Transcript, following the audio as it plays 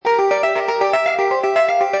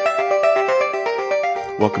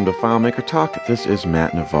Welcome to FileMaker Talk. This is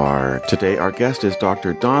Matt Navarre. Today our guest is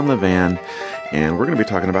Dr. Don Levan, and we're going to be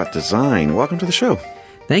talking about design. Welcome to the show.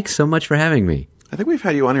 Thanks so much for having me. I think we've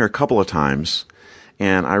had you on here a couple of times,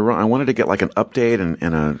 and I wanted to get like an update and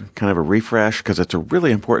a kind of a refresh because it's a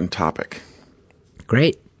really important topic.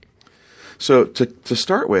 Great. So to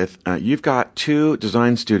start with, you've got 2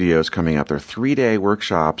 design studios coming up. They're 3-day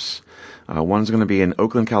workshops. One's going to be in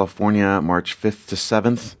Oakland, California, March 5th to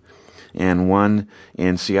 7th. And one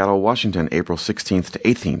in Seattle, Washington, April 16th to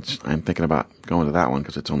 18th. I'm thinking about going to that one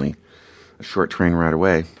because it's only a short train ride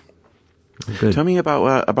away. Good. Tell me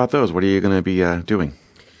about those. What are you going to be doing?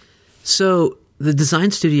 So the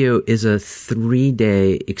Design Studio is a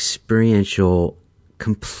 3-day experiential,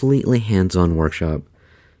 completely hands-on workshop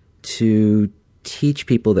to teach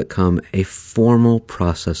people that come a formal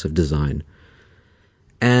process of design.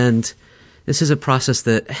 And this is a process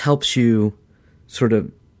that helps you sort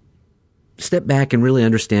of step back and really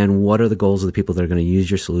understand what are the goals of the people that are going to use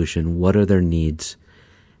your solution, what are their needs,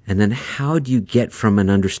 and then how do you get from an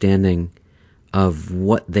understanding of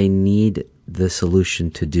what they need the solution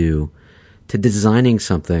to do to designing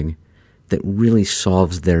something that really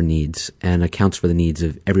solves their needs and accounts for the needs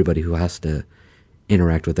of everybody who has to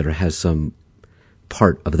interact with it or has some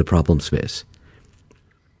part of the problem space.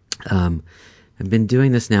 I've been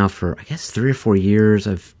doing this now for, I guess, 3 or 4 years.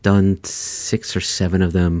 I've done 6 or 7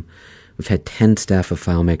 of them. We've had 10 staff of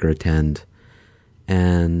FileMaker attend,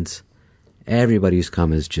 and everybody who's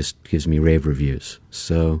come just gives me rave reviews.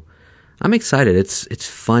 So I'm excited. It's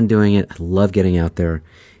fun doing it. I love getting out there.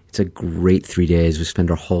 It's a great 3 days. We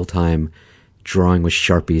spend our whole time drawing with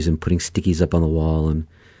Sharpies and putting stickies up on the wall and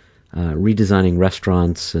redesigning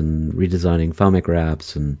restaurants and redesigning FileMaker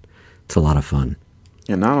apps, and it's a lot of fun.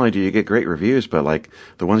 And not only do you get great reviews, but like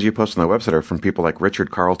the ones you post on the website are from people like Richard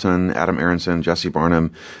Carlton, Adam Aronson, Jesse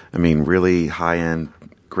Barnum. I mean, really high-end,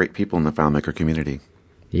 great people in the FileMaker community.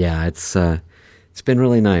 Yeah, it's been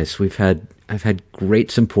really nice. I've had great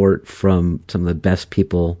support from some of the best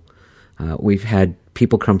people. We've had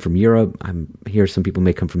people come from Europe. I'm here. Some people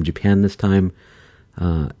may come from Japan this time.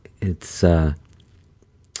 It's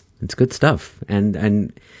good stuff,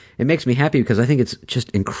 and it makes me happy because I think it's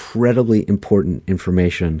just incredibly important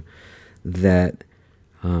information that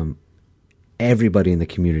everybody in the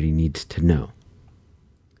community needs to know.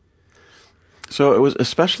 So it was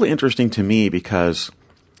especially interesting to me because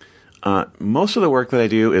most of the work that I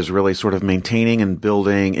do is really sort of maintaining and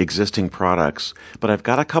building existing products, but I've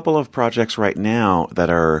got a couple of projects right now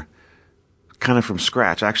that are kind of from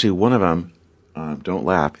scratch. Actually, one of them, don't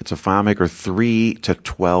laugh, it's a FileMaker 3 to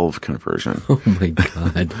 12 conversion. Oh my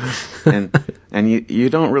God. and you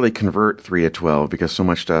don't really convert 3 to 12 because so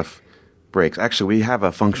much stuff breaks. Actually, we have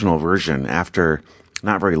a functional version. After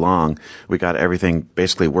not very long, we got everything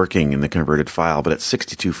basically working in the converted file, but it's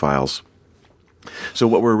 62 files. So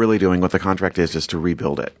what we're really doing, what the contract is to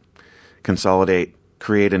rebuild it, consolidate,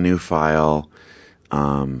 create a new file,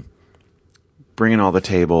 bring in all the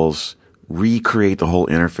tables, recreate the whole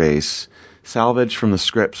interface, salvage from the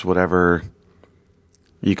scripts whatever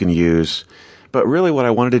you can use. But really what I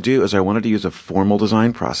wanted to do is I wanted to use a formal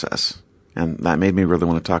design process. And that made me really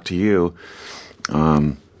want to talk to you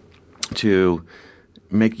to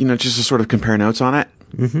make, just to sort of compare notes on it.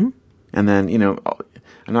 Mm-hmm. And then,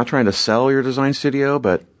 I'm not trying to sell your design studio,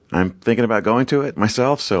 but I'm thinking about going to it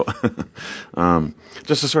myself. So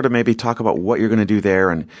just to sort of maybe talk about what you're going to do there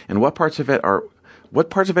and what parts of it,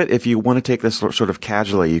 if you want to take this sort of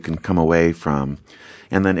casually, you can come away from.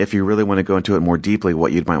 And then if you really want to go into it more deeply,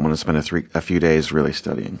 what you might want to spend a few days really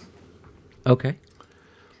studying. Okay.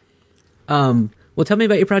 Well, tell me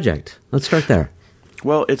about your project. Let's start there.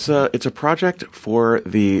 Well, it's a project for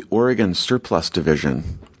the Oregon Surplus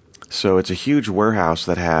Division. So it's a huge warehouse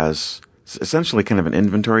that has essentially kind of an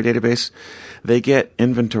inventory database. They get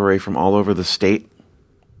inventory from all over the state.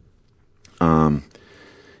 And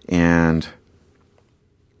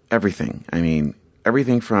everything. I mean,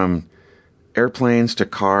 everything from airplanes to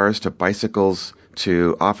cars to bicycles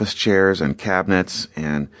to office chairs and cabinets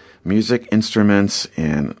and music instruments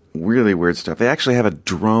and really weird stuff. They actually have a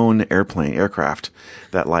drone aircraft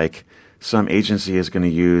that like some agency is going to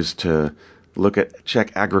use to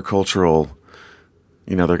check agricultural,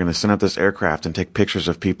 they're going to send up this aircraft and take pictures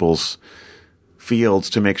of people's fields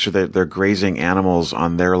to make sure that they're grazing animals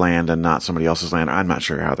on their land and not somebody else's land. I'm not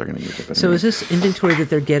sure how they're going to use it. So is this inventory that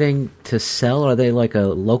they're getting to sell? Are they like a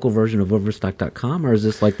local version of Overstock.com, or is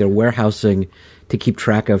this like they're warehousing to keep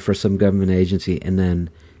track of for some government agency and then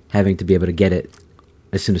having to be able to get it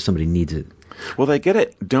as soon as somebody needs it? Well, they get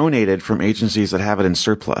it donated from agencies that have it in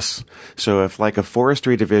surplus. So if like a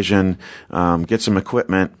forestry division gets some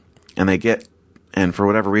equipment and they get and for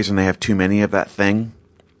whatever reason they have too many of that thing,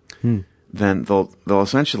 then they'll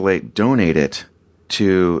essentially donate it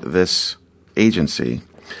to this agency.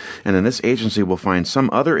 And then this agency will find some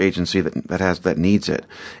other agency that needs it.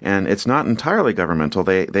 And it's not entirely governmental.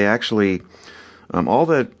 They actually all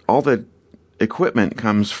the equipment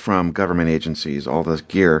comes from government agencies, all the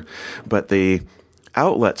gear, but the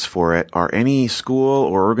outlets for it are any school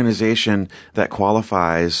or organization that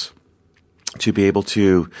qualifies to be able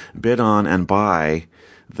to bid on and buy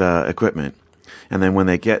the equipment. And then when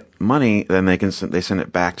they get money, then they send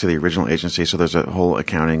it back to the original agency. So there's a whole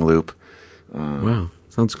accounting loop. Wow,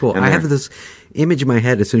 sounds cool. I have this image in my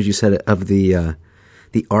head as soon as you said it of the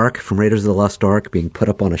Ark from Raiders of the Lost Ark being put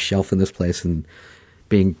up on a shelf in this place and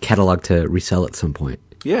being cataloged to resell at some point.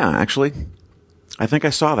 Yeah, actually, I think I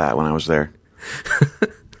saw that when I was there.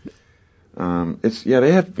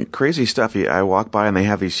 They have crazy stuff. I walk by and they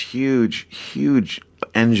have these huge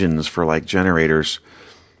engines for like generators,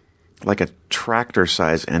 like a tractor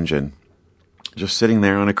size engine, just sitting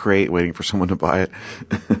there on a crate waiting for someone to buy it.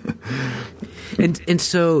 And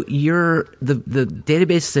so the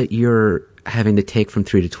database that you're having to take from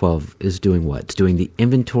 3 to 12 is doing what? It's doing the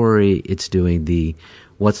inventory. It's doing the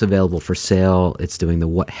what's available for sale. It's doing the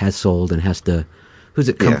what has sold and who's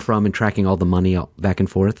it come from, and tracking all the money out back and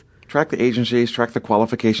forth. Track the agencies, track the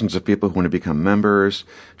qualifications of people who want to become members,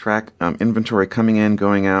 track inventory coming in,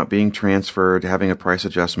 going out, being transferred, having a price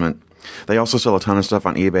adjustment. They also sell a ton of stuff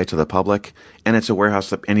on eBay to the public, and it's a warehouse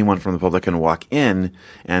that anyone from the public can walk in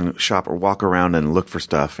and shop or walk around and look for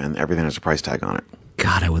stuff, and everything has a price tag on it.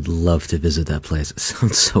 God, I would love to visit that place. It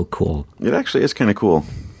sounds so cool. It actually is kind of cool.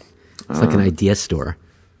 It's like an idea store.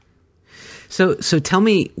 So tell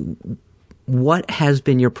me, what has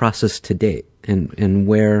been your process to date, and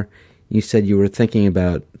where you said you were thinking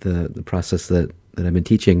about the process that I've been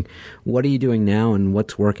teaching. What are you doing now, and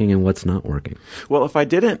what's working and what's not working? Well, if I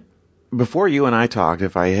didn't, before you and I talked,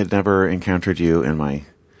 if I had never encountered you in my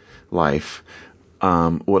life,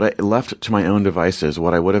 what I left to my own devices,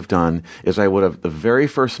 what I would have done is I would have, the very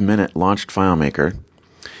first minute, launched FileMaker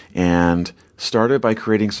and started by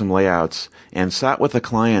creating some layouts and sat with the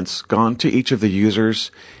clients, gone to each of the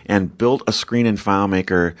users and built a screen in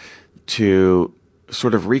FileMaker to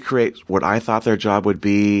sort of recreate what I thought their job would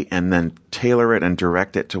be and then tailor it and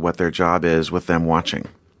direct it to what their job is with them watching.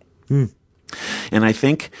 And I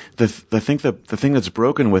think the thing that's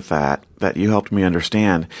broken with that you helped me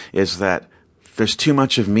understand is that there's too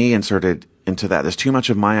much of me inserted into that. There's too much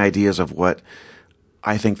of my ideas of what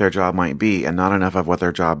I think their job might be and not enough of what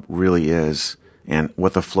their job really is and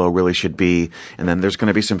what the flow really should be. And then there's going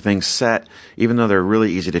to be some things set, even though they're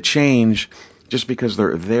really easy to change, just because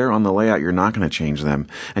they're there on the layout, you're not going to change them.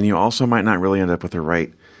 And you also might not really end up with the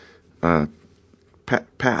right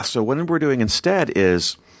path. So what we're doing instead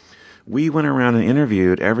is we went around and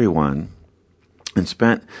interviewed everyone and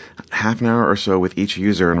spent half an hour or so with each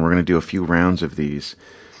user, and we're going to do a few rounds of these,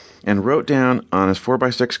 and wrote down on his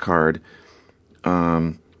 4x6 card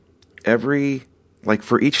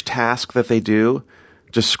for each task that they do,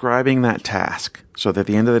 describing that task, so that at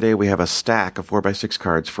the end of the day we have a stack of 4x6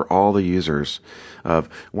 cards for all the users of,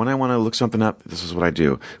 when I want to look something up, this is what I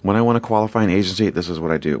do. When I want to qualify an agency, this is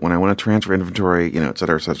what I do. When I want to transfer inventory, et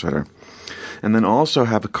cetera, et cetera, et cetera. And then also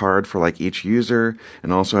have a card for like each user,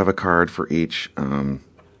 and also have a card for each term,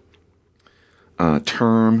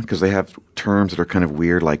 because they have terms that are kind of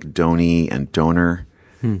weird, like donee and donor,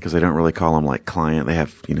 because they don't really call them like client. They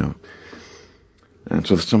have, and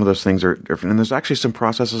so some of those things are different. And there's actually some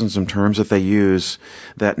processes and some terms that they use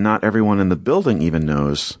that not everyone in the building even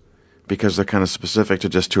knows, because they're kind of specific to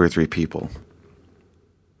just 2 or 3 people.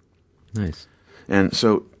 Nice. And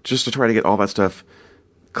so just to try to get all that stuff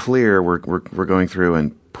clear, we're going through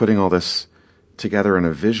and putting all this together in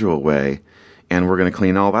a visual way, and we're going to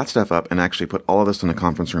clean all that stuff up and actually put all of this on the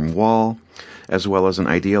conference room wall, as well as an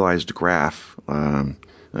idealized graph,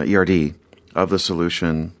 ERD, of the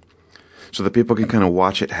solution, so that people can kind of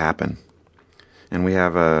watch it happen. And we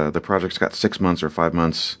have the project's got 6 months or 5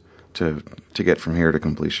 months to get from here to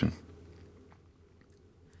completion.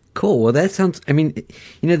 Cool. Well, that sounds,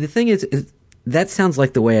 the thing is that sounds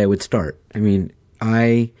like the way I would start.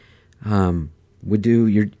 I would do,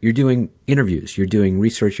 you're doing interviews, you're doing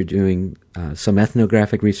research, you're doing some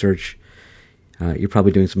ethnographic research, you're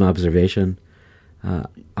probably doing some observation.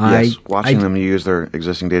 Yes, watching them use their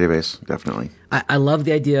existing database, definitely. I love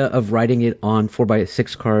the idea of writing it on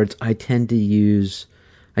 4x6 cards. I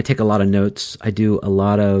take a lot of notes. I do a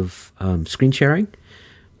lot of screen sharing,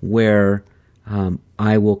 where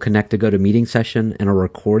I will connect a GoToMeeting session and I'll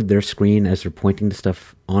record their screen as they're pointing to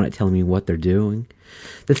stuff on it, telling me what they're doing.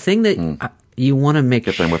 The thing that you want to make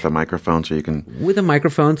get them with a microphone so you can with a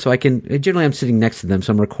microphone, so I can generally I'm sitting next to them,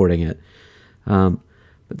 so I'm recording it. But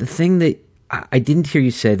the thing that I didn't hear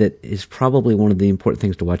you say that is probably one of the important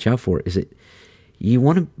things to watch out for is that you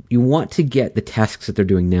want to get the tasks that they're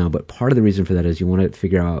doing now, but part of the reason for that is you want to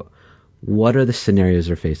figure out what are the scenarios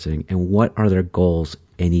they're facing and what are their goals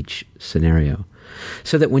in each scenario.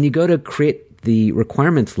 So that when you go to create the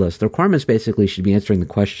requirements list, the requirements basically should be answering the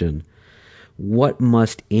question, what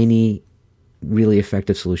must any really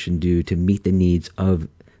effective solution do to meet the needs of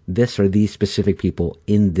this or these specific people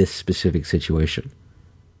in this specific situation?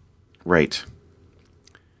 Right.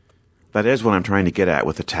 That is what I'm trying to get at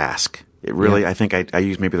with the task. It really, I think I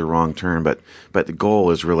used maybe the wrong term, but the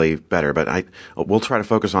goal is really better. But we'll try to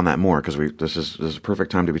focus on that more because this is a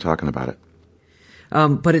perfect time to be talking about it.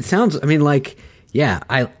 But it sounds, I mean, like,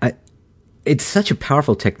 it's such a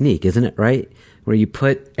powerful technique, isn't it? Right, where you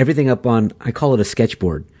put everything up on, I call it a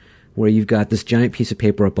sketchboard, where you've got this giant piece of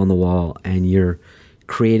paper up on the wall, and you're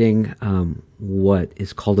creating what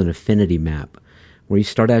is called an affinity map, where you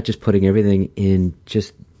start out just putting everything in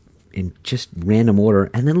just random order,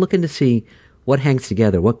 and then looking to see what hangs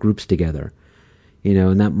together, what groups together,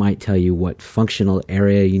 and that might tell you what functional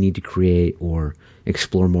area you need to create or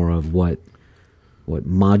explore more of what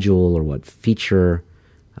module or what feature,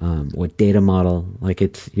 what data model. Like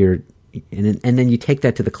and then you take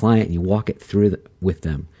that to the client and you walk it through with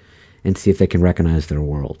them and see if they can recognize their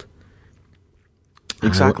world.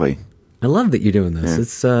 Exactly. I love that you're doing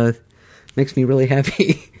this. Yeah. It's makes me really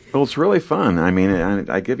happy. Well, it's really fun. I mean,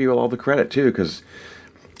 I give you all the credit too, because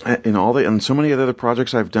in so many of the other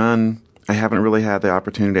projects I've done, I haven't really had the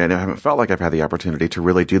opportunity. I haven't felt like I've had the opportunity to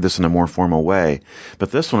really do this in a more formal way.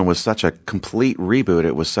 But this one was such a complete reboot.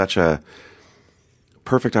 It was such a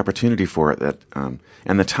perfect opportunity for it that,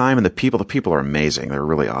 and the time and the people are amazing. They're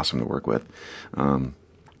really awesome to work with. Well,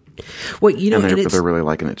 and they're really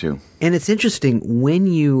liking it too. And it's interesting when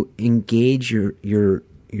you engage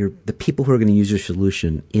the people who are going to use your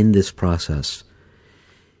solution in this process.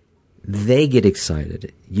 They get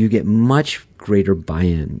excited. You get much greater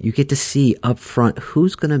buy-in. You get to see up front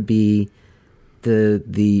who's going to be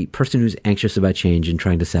the person who's anxious about change and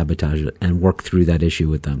trying to sabotage it and work through that issue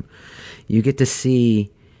with them. You get to see,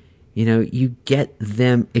 you get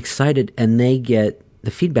them excited, and the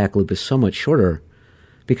feedback loop is so much shorter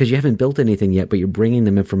because you haven't built anything yet, but you're bringing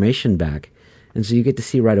them information back. And so you get to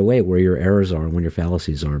see right away where your errors are and where your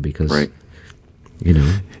fallacies are because, right.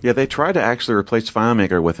 Yeah, they tried to actually replace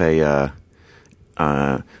FileMaker with a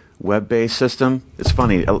web-based system. It's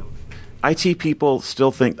funny. IT people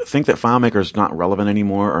still think that FileMaker is not relevant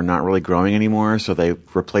anymore or not really growing anymore, so they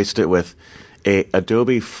replaced it with a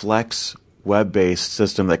Adobe Flex web-based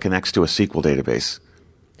system that connects to a SQL database.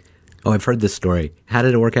 Oh, I've heard this story. How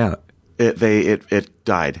did it work out? It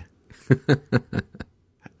died.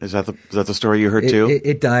 Is that the story you heard too?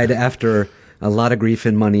 It died after a lot of grief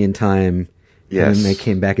and money and time. Yes. And then they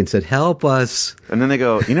came back and said, "Help us!" And then they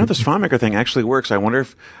go, this FileMaker thing actually works. I wonder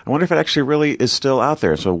if it actually really is still out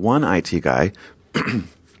there. So one IT guy,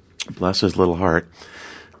 bless his little heart,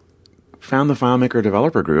 found the FileMaker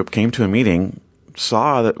developer group, came to a meeting,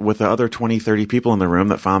 saw that with the other 20, 30 people in the room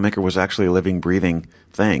that FileMaker was actually a living, breathing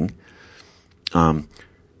thing.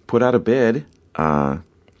 Put out a bid. And,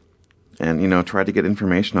 tried to get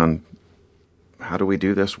information on how do we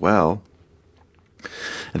do this well.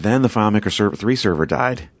 And then the FileMaker 3 server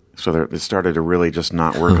died. So it started to really just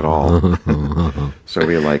not work at all. So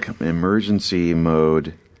we emergency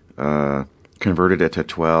mode, converted it to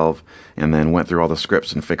 12, and then went through all the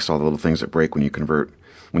scripts and fixed all the little things that break when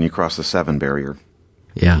you cross the 7 barrier.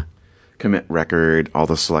 Yeah. Commit record, all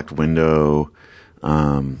the select window,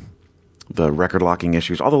 the record locking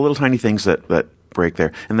issues, all the little tiny things that break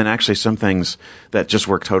there. And then actually some things that just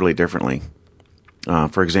work totally differently.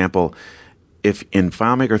 For example, if in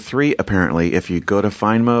FileMaker 3, apparently, if you go to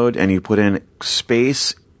find mode and you put in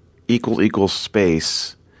space equals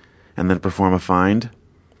space and then perform a find,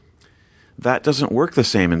 that doesn't work the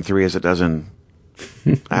same in 3 as it does in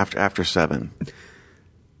after 7.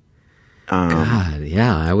 God,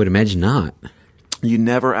 yeah, I would imagine not. You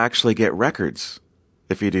never actually get records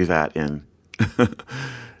if you do that in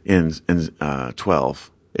in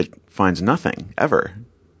 12. It finds nothing ever.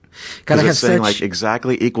 God, it's saying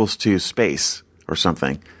exactly equals to space or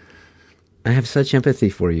something. I have such empathy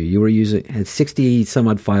for you. You had 60 some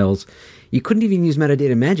odd files. You couldn't even use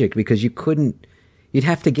metadata magic because you'd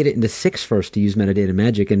have to get it into 6 first to use metadata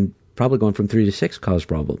magic, and probably going from 3 to 6 caused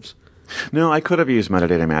problems. No, I could have used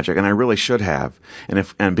metadata magic, and I really should have.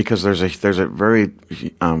 And because there's a very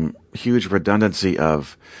huge redundancy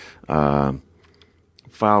of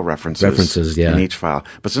file references. References, yeah. In each file.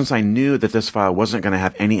 But since I knew that this file wasn't going to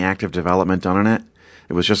have any active development done on it,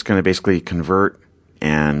 it was just going to basically convert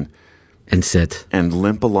and sit and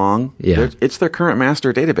limp along. Yeah. It's their current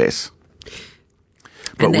master database.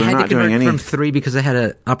 But and they we're had not to convert doing any from 3 because they had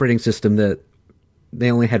an operating system that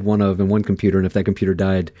they only had one of and one computer, and if that computer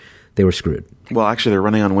died, they were screwed. Well, actually, they're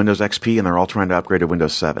running on Windows XP, and they're all trying to upgrade to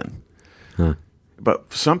Windows 7. Huh. But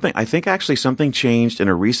I think actually something changed in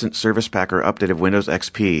a recent Service Packer update of Windows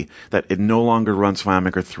XP that it no longer runs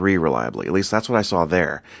FileMaker 3 reliably. At least that's what I saw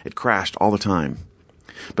there. It crashed all the time.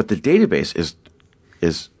 But the database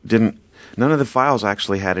none of the files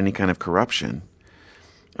actually had any kind of corruption.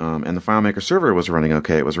 And the FileMaker server was running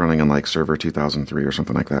okay. It was running on like Server 2003 or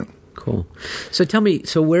something like that. Cool. So tell me,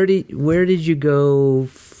 where did you go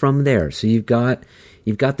from there? So you've got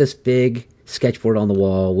this big sketchboard on the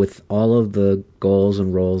wall with all of the goals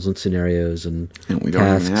and roles and scenarios and we tasks.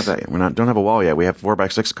 don't even have that. We don't have a wall yet. We have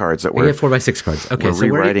 4x6 cards that we have 4x6 cards. Okay,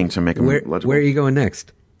 we're rewriting to make them legible. Where are you going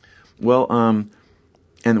next? Well,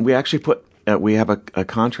 and we actually we have a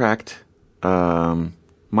contract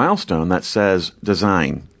milestone that says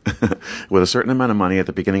design with a certain amount of money at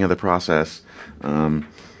the beginning of the process. And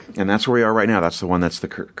that's where we are right now. That's the one that's the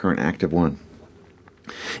current active one.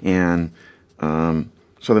 And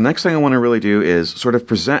so the next thing I want to really do is sort of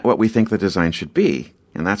present what we think the design should be.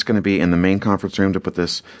 And that's going to be in the main conference room to put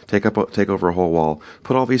this, take over a whole wall,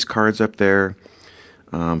 put all these cards up there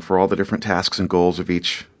for all the different tasks and goals of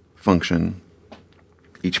each function,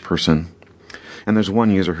 each person. And there's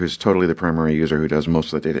one user who's totally the primary user who does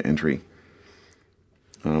most of the data entry.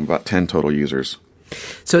 About 10 total users.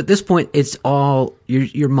 So at this point, it's all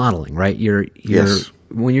you're modeling, right? Yes.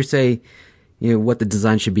 When you say what the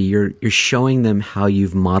design should be, you're showing them how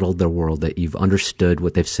you've modeled their world, that you've understood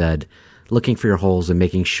what they've said, looking for your holes and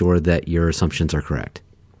making sure that your assumptions are correct.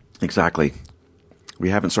 Exactly. We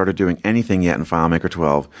haven't started doing anything yet in FileMaker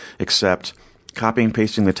 12 except copying and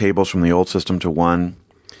pasting the tables from the old system to one,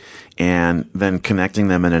 and then connecting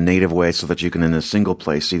them in a native way so that you can, in a single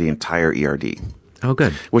place, see the entire ERD. Oh,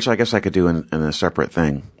 good. Which I guess I could do in a separate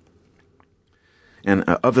thing. And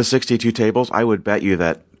of the 62 tables, I would bet you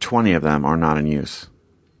that 20 of them are not in use.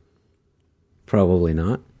 Probably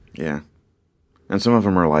not. Yeah. And some of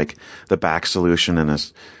them are like the back solution and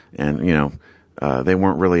they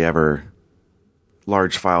weren't really ever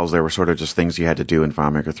large files. They were sort of just things you had to do in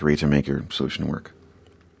FileMaker 3 to make your solution work.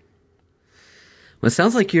 Well, it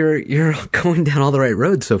sounds like you're going down all the right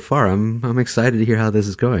roads so far. I'm excited to hear how this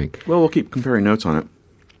is going. Well, we'll keep comparing notes on it.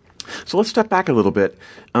 So let's step back a little bit.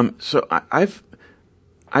 So I've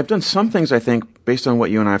done some things, I think, based on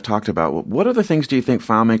what you and I have talked about. What other things do you think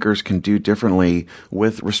FileMakers can do differently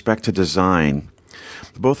with respect to design,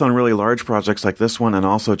 both on really large projects like this one and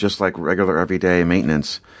also just like regular everyday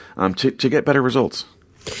maintenance, to get better results?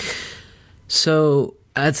 So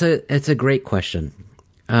it's a great question.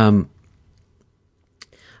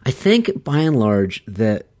 I think, by and large,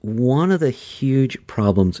 that one of the huge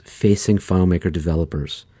problems facing FileMaker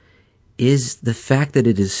developers is the fact that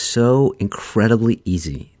it is so incredibly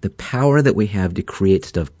easy. The power that we have to create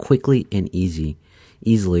stuff quickly and easily,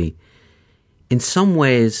 in some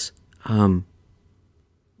ways,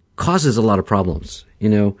 causes a lot of problems.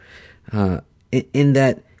 In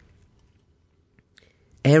that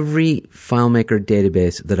every FileMaker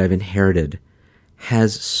database that I've inherited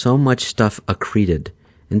has so much stuff accreted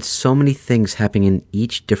and so many things happening in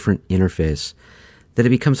each different interface that it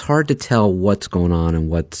becomes hard to tell what's going on and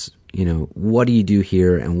what do you do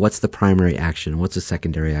here and what's the primary action and what's the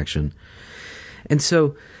secondary action. And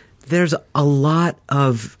so there's a lot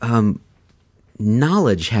of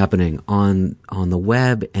knowledge happening on the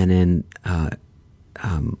web and in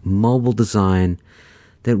mobile design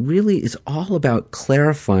that really is all about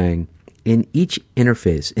clarifying in each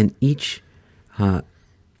interface, in each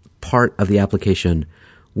part of the application,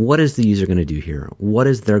 what is the user going to do here? What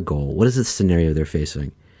is their goal? What is the scenario they're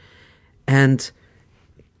facing? And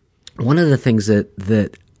one of the things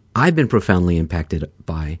that I've been profoundly impacted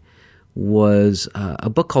by was a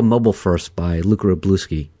book called Mobile First by Luke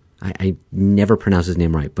Wroblewski. I never pronounce his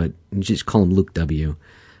name right, but you just call him Luke W.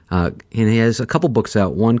 And he has a couple books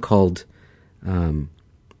out, one called one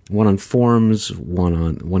on forms,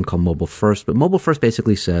 one called Mobile First. But Mobile First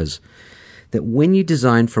basically says that when you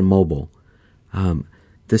design for mobile,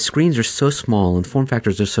 the screens are so small and form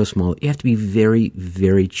factors are so small, you have to be very,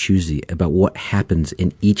 very choosy about what happens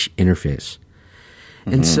in each interface.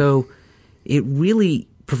 Mm-hmm. And so it really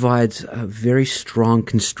provides very strong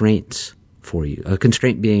constraints for you. A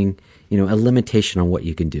constraint being, a limitation on what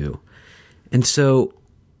you can do. And so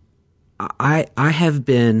I have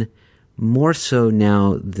been more so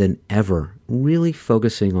now than ever, really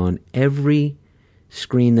focusing on every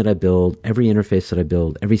screen that I build, every interface that I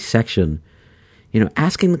build, every section,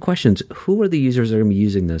 asking the questions, who are the users that are going to be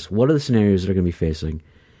using this? What are the scenarios that are going to be facing?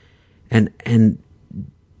 And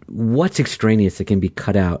what's extraneous that can be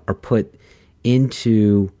cut out or put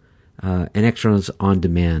into an Externals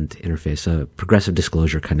on-demand interface, a progressive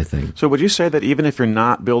disclosure kind of thing. So would you say that even if you're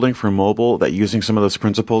not building for mobile, that using some of those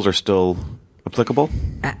principles are still applicable?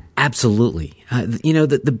 Absolutely.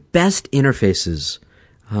 The best interfaces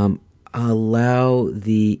allow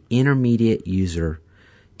the intermediate user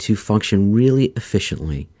to function really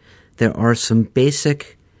efficiently. There are some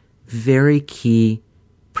basic, very key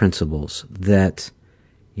principles that,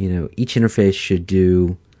 each interface should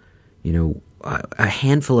do, a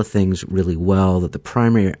handful of things really well, that the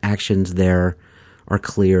primary actions there are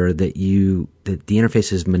clear, that the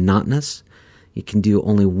interface is monotonous. You can do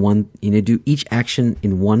only one, do each action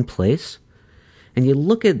in one place. And you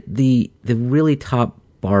look at the really top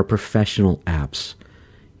bar professional apps.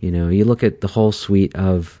 You look at the whole suite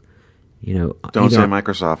of, Don't say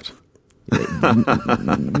Microsoft.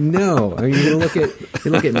 No, I mean, you look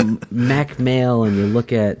at Mac Mail, and you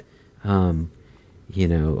look at,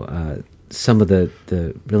 some of the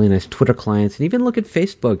really nice Twitter clients, and even look at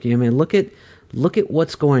Facebook. Look at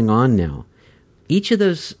what's going on now. Each of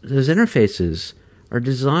those interfaces are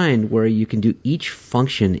designed where you can do each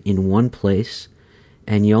function in one place,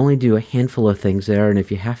 and you only do a handful of things there. And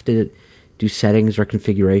if you have to do settings or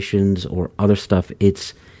configurations or other stuff,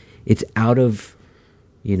 it's out of,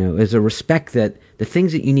 as a respect that the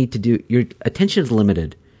things that you need to do, your attention is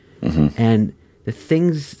limited. Mm-hmm. And the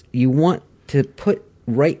things you want to put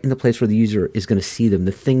right in the place where the user is going to see them,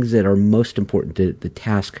 the things that are most important to the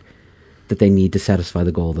task that they need to satisfy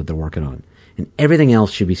the goal that they're working on. And everything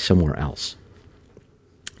else should be somewhere else.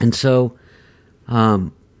 And so,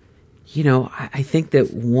 I think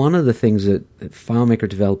that one of the things that FileMaker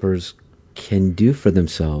developers can do for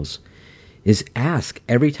themselves is ask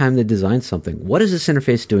every time they design something, what is this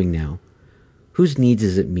interface doing now? Whose needs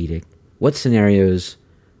is it meeting? What scenarios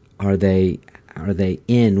are they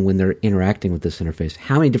in when they're interacting with this interface?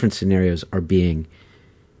 How many different scenarios are being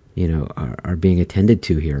attended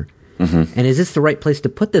to here? Mm-hmm. And is this the right place to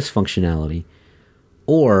put this functionality?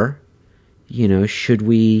 Or, should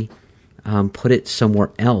we put it somewhere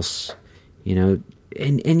else?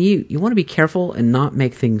 And you want to be careful and not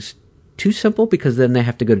make things too simple, because then they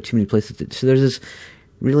have to go to too many places. So there's this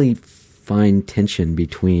really fine tension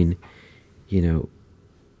between,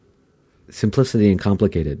 simplicity and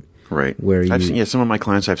complicated. Right. Some of my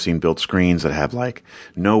clients I've seen build screens that have like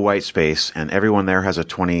no white space, and everyone there has a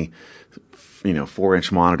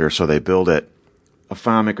 4-inch monitor. So they build a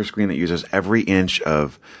FileMaker screen that uses every inch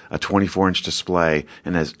of a 24-inch display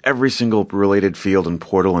and has every single related field and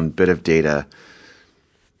portal and bit of data,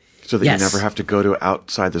 so that you never have to go to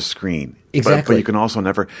outside the screen. Exactly. But you can also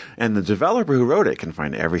never, and the developer who wrote it can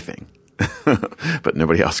find everything, but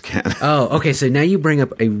nobody else can. Oh, okay. So now you bring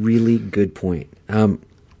up a really good point. I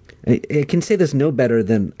can say this no better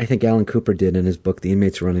than I think Alan Cooper did in his book, The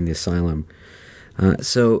Inmates Running the Asylum.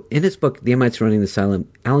 So in his book, The Inmates Running the Asylum,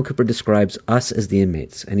 Alan Cooper describes us as the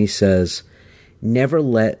inmates, and he says, never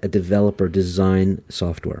let a developer design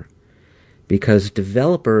software, because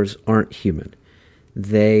developers aren't human.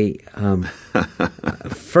 They,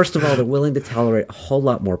 first of all, they're willing to tolerate a whole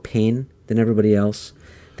lot more pain than everybody else.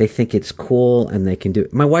 They think it's cool, and they can do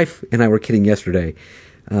it. My wife and I were kidding yesterday.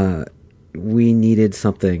 We needed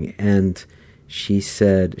something, and she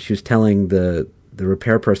said, she was telling the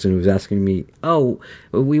repair person who was asking me,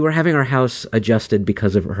 we were having our house adjusted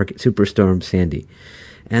because of Superstorm Sandy.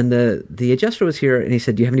 And the adjuster was here, and he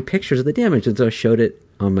said, do you have any pictures of the damage? And so I showed it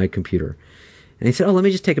on my computer. And he said, let me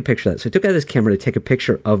just take a picture of that. So I took out his camera to take a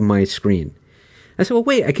picture of my screen. I said, well,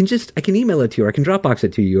 wait, I can email it to you, or I can Dropbox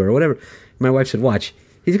it to you, or whatever. My wife said, watch,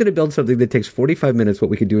 he's going to build something that takes 45 minutes what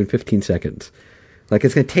we could do in 15 seconds. Like,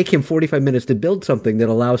 it's going to take him 45 minutes to build something that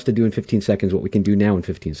allows us to do in 15 seconds what we can do now in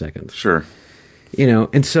 15 seconds. Sure.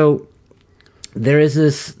 And so there is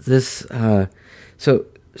this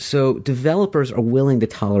so developers are willing to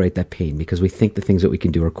tolerate that pain because we think the things that we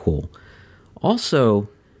can do are cool. Also,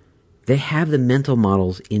 they have the mental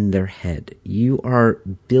models in their head. You are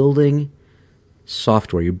building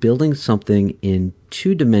software. You're building something in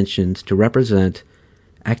 2 dimensions to represent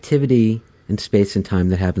activity in space and time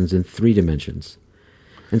that happens in 3 dimensions.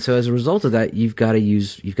 And so as a result of that, you've got to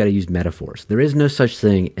use metaphors. There is no such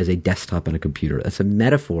thing as a desktop on a computer. That's a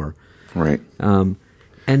metaphor. Right.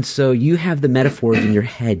 And so you have the metaphors in your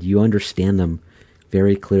head. You understand them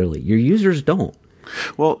very clearly. Your users don't.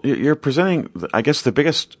 Well, you're presenting, I guess the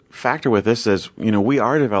biggest factor with this is, we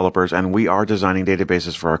are developers and we are designing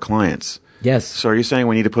databases for our clients. Yes. So are you saying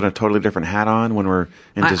we need to put a totally different hat on when we're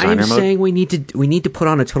in designer mode? I'm saying we need to put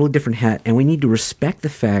on a totally different hat, and we need to respect the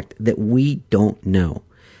fact that we don't know,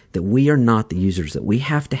 that we are not the users, that we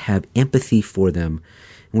have to have empathy for them,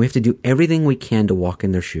 and we have to do everything we can to walk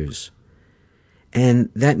in their shoes. And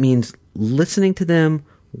that means listening to them,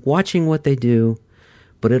 watching what they do,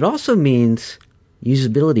 but it also means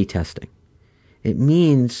usability testing. It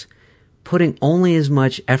means putting only as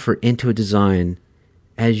much effort into a design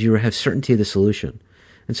as you have certainty of the solution.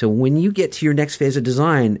 And so when you get to your next phase of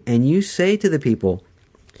design and you say to the people,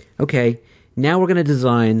 okay, now we're going to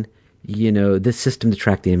design, this system to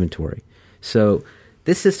track the inventory. So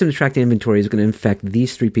this system to track the inventory is going to infect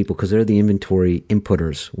these 3 people because they're the inventory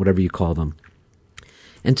inputters, whatever you call them.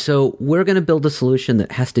 And so we're going to build a solution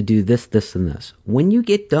that has to do this, this, and this. When you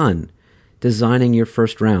get done designing your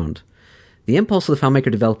first round, the impulse of the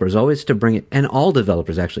FileMaker developer is always to bring it, and all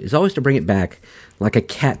developers actually, is always to bring it back like a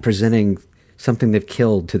cat presenting something they've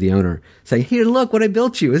killed to the owner. Saying, here, look what I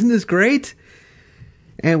built you. Isn't this great?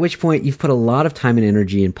 At which point you've put a lot of time and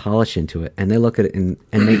energy and polish into it, and they look at it and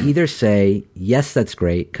they either say, yes, that's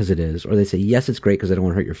great, because it is, or they say, yes, it's great because I don't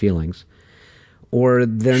want to hurt your feelings, or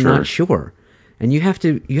they're not sure. And you have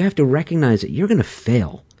to recognize that you're going to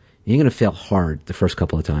fail. You're going to fail hard the first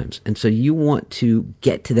couple of times. And so you want to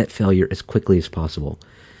get to that failure as quickly as possible.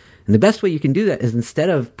 And the best way you can do that is instead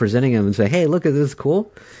of presenting them and say, hey, look at this,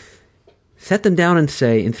 cool, set them down and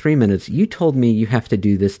say, in 3 minutes, you told me you have to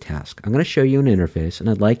do this task. I'm going to show you an interface, and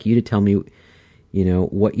I'd like you to tell me,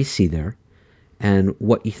 what you see there and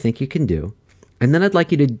what you think you can do. And then I'd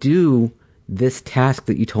like you to do this task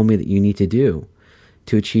that you told me that you need to do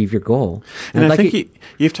to achieve your goal. And I think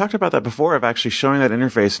you've talked about that before, of actually showing that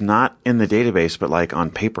interface not in the database, but like on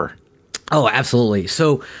paper. Oh, absolutely.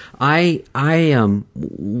 So I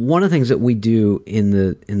one of the things that we do in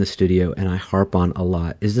the studio, and I harp on a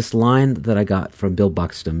lot, is this line that I got from Bill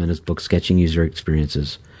Buxton in his book Sketching User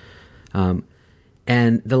Experiences. And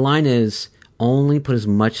the line is, only put as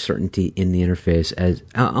much certainty in the interface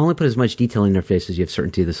only put as much detail in the interface as you have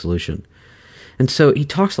certainty of the solution. And so he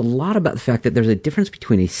talks a lot about the fact that there's a difference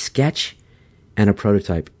between a sketch and a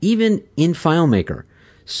prototype. Even in FileMaker,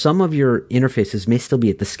 some of your interfaces may still be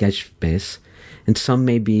at the sketch space, and some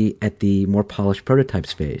may be at the more polished prototype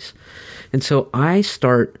space. And so I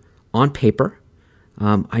start on paper.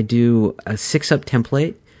 I do a 6-up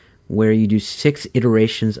template where you do 6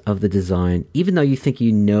 iterations of the design. Even though you think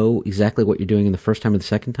you know exactly what you're doing in the first time or the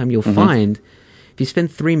second time, you'll find if you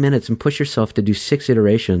spend 3 minutes and push yourself to do 6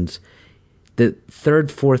 iterations, the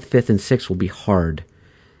 3rd, 4th, 5th, and 6th will be hard,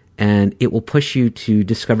 and it will push you to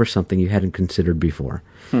discover something you hadn't considered before.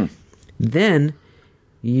 Then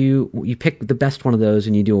you pick the best one of those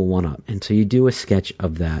and you do a 1-up, and so you do a sketch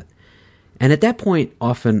of that. And at that point,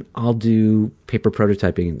 often I'll do paper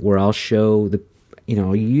prototyping where I'll show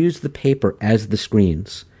I'll use the paper as the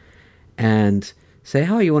screens and say,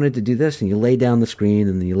 how you wanted to do this, and you lay down the screen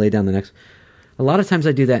and then you lay down the next. A lot of times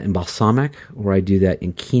I do that in Balsamiq, or I do that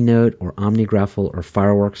in Keynote or OmniGraffle or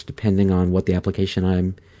Fireworks, depending on what the application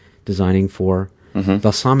I'm designing for.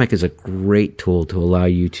 Balsamiq is a great tool to allow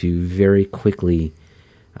you to very quickly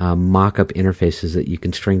mock up interfaces that you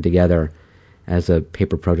can string together as a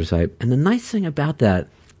paper prototype. And the nice thing about that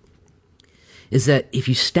is that if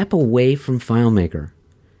you step away from FileMaker,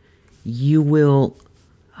 you will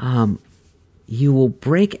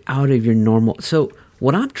break out of your normal. So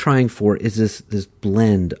what I'm trying for is this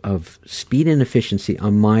blend of speed and efficiency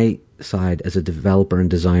on my side as a developer and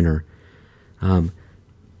designer,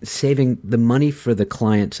 saving the money for the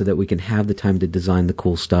client so that we can have the time to design the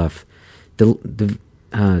cool stuff,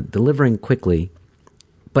 delivering quickly,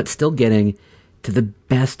 but still getting to the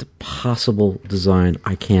best possible design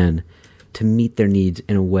I can to meet their needs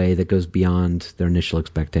in a way that goes beyond their initial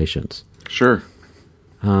expectations. Sure.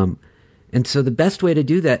 And so the best way to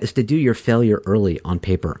do that is to do your failure early on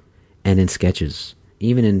paper and in sketches.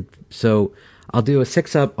 So I'll do a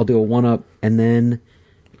 6-up, I'll do a 1-up, and then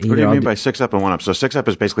what do you mean by 6-up and 1-up? So 6-up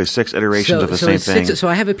is basically 6 iterations of the same thing. So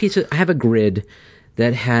I have I have a grid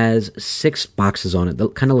that has 6 boxes on it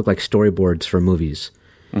that kind of look like storyboards for movies.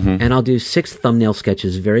 And I'll do 6 thumbnail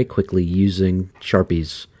sketches very quickly using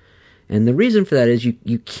Sharpies. And the reason for that is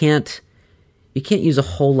you can't use a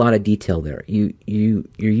whole lot of detail there. You're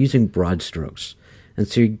using broad strokes, and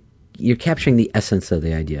so you're capturing the essence of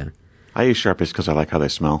the idea. I use Sharpies because I like how they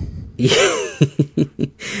smell.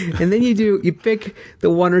 And then you pick the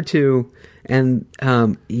 1 or 2, and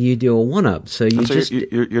you do a 1-up. So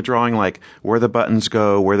you're drawing like where the buttons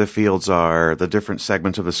go, where the fields are, the different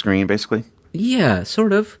segments of the screen, basically. Yeah,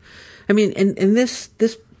 sort of. I mean, and this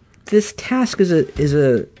task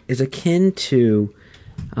is akin to,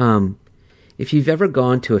 if you've ever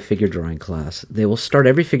gone to a figure drawing class, they will start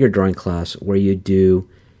every figure drawing class where you do,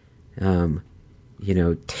 10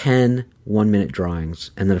 1-minute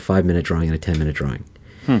drawings, and then a 5-minute drawing and a 10-minute drawing.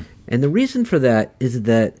 And the reason for that is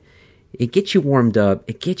that it gets you warmed up,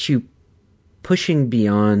 it gets you pushing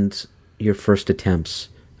beyond your first attempts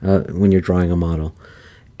when you're drawing a model,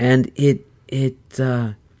 and it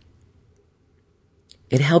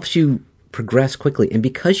helps you progress quickly. And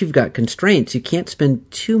because you've got constraints, you can't spend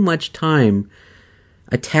too much time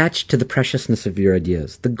attached to the preciousness of your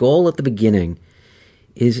ideas. The goal at the beginning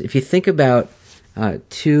is, if you think about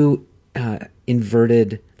two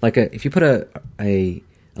inverted, if you put a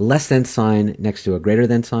less than sign next to a greater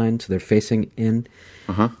than sign, so they're facing in,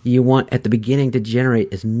 you want at the beginning to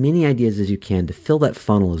generate as many ideas as you can to fill that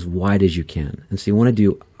funnel as wide as you can. And so you want to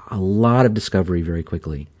do a lot of discovery very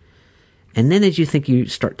quickly. And then as you think you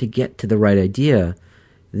start to get to the right idea,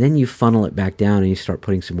 then you funnel it back down and you start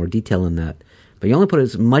putting some more detail in that. But you only put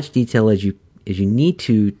as much detail as you need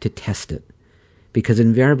to test it, because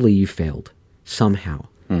invariably you failed somehow.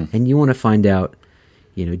 And you want to find out,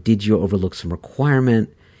 did you overlook some requirement?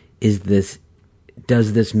 Does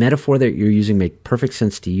this metaphor that you're using make perfect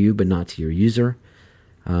sense to you but not to your user?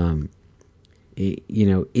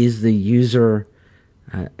 Is the user,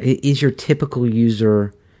 is your typical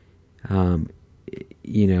user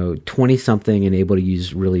 20-something and able to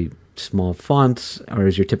use really small fonts, or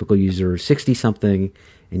is your typical user 60-something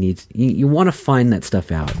and needs... You want to find that stuff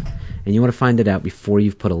out, and you want to find it out before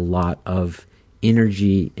you've put a lot of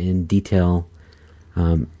energy and detail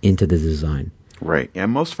into the design. Right. Yeah.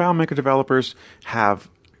 Most FileMaker developers have,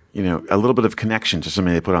 a little bit of connection to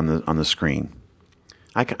something they put on the screen.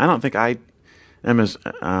 I don't think I am as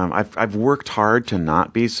I've worked hard to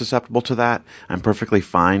not be susceptible to that. I'm perfectly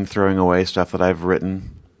fine throwing away stuff that I've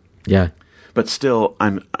written. Yeah. But still, I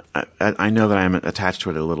know that I'm attached to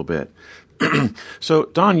it a little bit. So,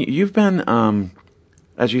 Don, you've been,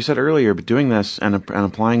 as you said earlier, doing this and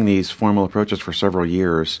applying these formal approaches for several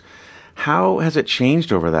years. How has it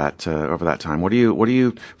changed over that time? What are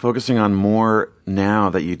you focusing on more now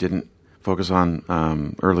that you didn't focus on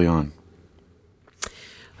early on?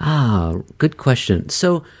 Good question.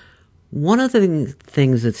 So, one of the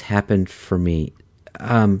things that's happened for me,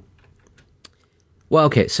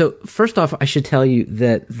 so first off, I should tell you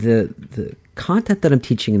that the content that I'm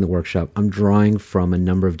teaching in the workshop, I'm drawing from a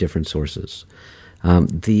number of different sources.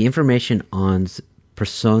 The information on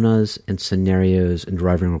personas and scenarios and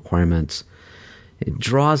driving requirements, it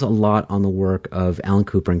draws a lot on the work of Alan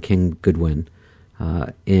Cooper and Ken Goodwin.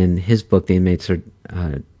 In his book, The Inmates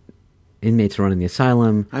Running the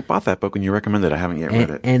Asylum. I bought that book when you recommended it. I haven't yet read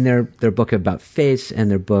it. And their book about face, and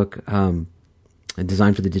their book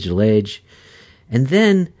Design for the Digital Age. And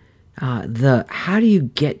then the how do you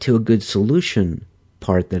get to a good solution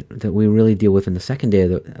part that we really deal with in the second day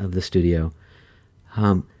of the studio,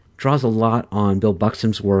 draws a lot on Bill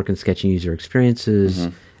Buxton's work in sketching user experiences,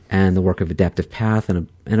 and the work of Adaptive Path, and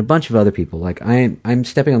a bunch of other people. Like I'm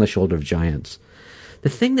stepping on the shoulder of giants. The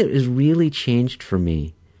thing that has really changed for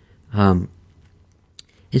me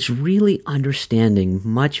is really understanding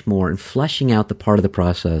much more and fleshing out the part of the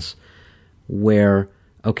process where,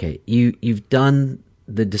 okay, you've done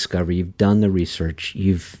the discovery, you've done the research,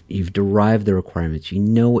 you've derived the requirements, you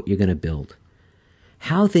know what you're going to build.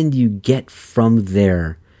 How then do you get from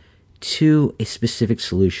there to a specific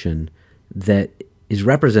solution that is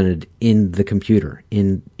represented in the computer,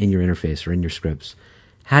 in your interface or in your scripts?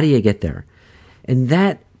 How do you get there? And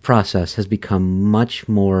that process has become much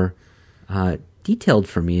more detailed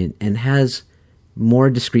for me and has more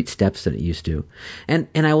discrete steps than it used to. And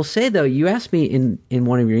I will say, though, you asked me in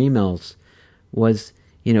one of your emails was,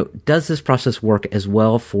 does this process work as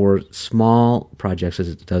well for small projects as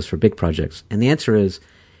it does for big projects? And the answer is,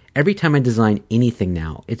 every time I design anything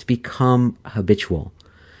now, it's become habitual.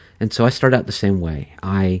 And so I start out the same way.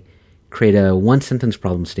 I create a one-sentence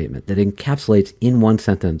problem statement that encapsulates in one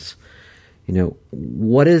sentence,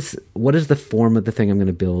 what is the form of the thing I'm going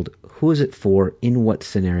to build? Who is it for? In what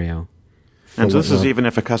scenario? And so this is even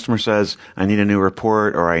if a customer says, I need a new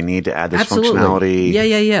report, or I need to add this Absolutely. functionality.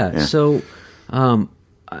 Yeah. So, I'm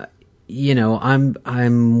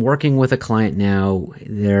working with a client now.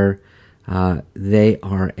 They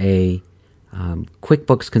are a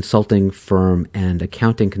QuickBooks consulting firm and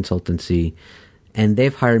accounting consultancy, and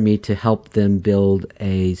they've hired me to help them build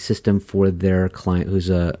a system for their client who's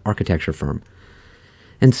an architecture firm.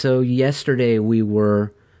 And so yesterday we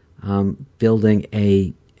were building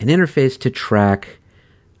an interface to track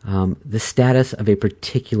the status of a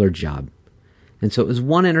particular job. And so it was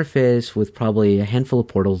one interface with probably a handful of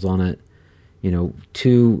portals on it,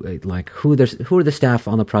 to like who are the staff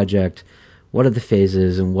on the project, what are the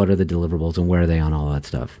phases, and what are the deliverables, and where are they on all that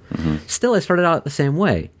stuff. Mm-hmm. Still, I started out the same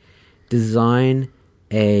way. Design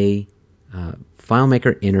a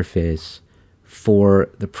FileMaker interface for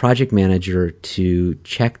the project manager to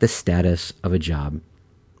check the status of a job,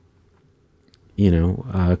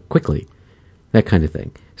 quickly, that kind of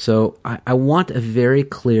thing. So I want a very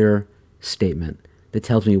clear statement that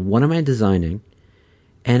tells me what am I designing,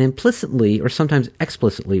 and implicitly or sometimes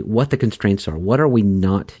explicitly what the constraints are. What are we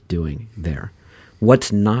not doing there?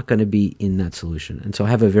 What's not going to be in that solution? And so I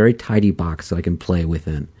have a very tidy box that I can play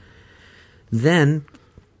within. Then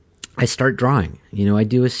I start drawing. I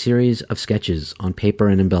do a series of sketches on paper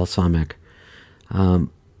and in balsamic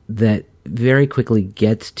that very quickly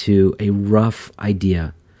gets to a rough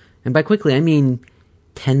idea. And by quickly, I mean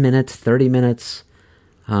 10 minutes, 30 minutes.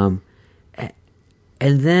 And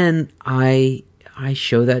then I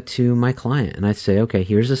show that to my client and I say, okay,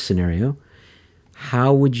 here's a scenario.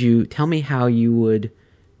 Tell me how you would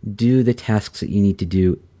do the tasks that you need to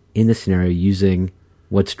do in the scenario using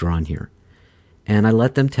what's drawn here. And I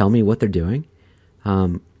let them tell me what they're doing.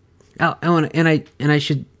 And I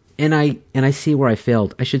see where I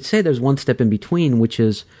failed. I should say there's one step in between, which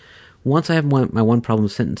is once I have my one problem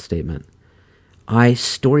sentence statement, I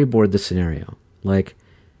storyboard the scenario.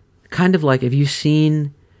 Kind of like, have you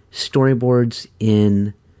seen storyboards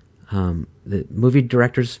in the movie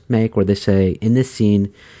directors make, where they say, in this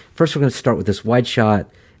scene, first we're going to start with this wide shot,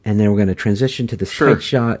 and then we're going to transition to this tight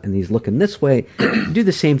shot, and he's looking this way. Do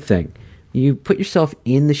the same thing. You put yourself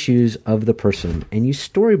in the shoes of the person, and you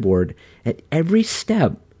storyboard at every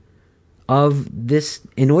step of this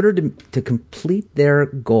in order to complete their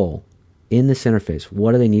goal in this interface.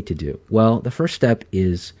 What do they need to do? Well, the first step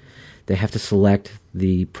is they have to select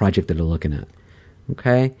the project that they're looking at.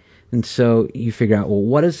 Okay? And so you figure out, well,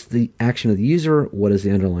 what is the action of the user? What is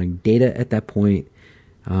the underlying data at that point?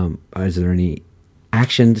 Is there any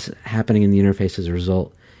actions happening in the interface as a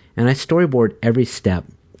result? And I storyboard every step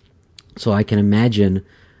so I can imagine,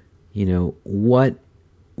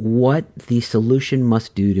 what the solution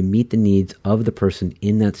must do to meet the needs of the person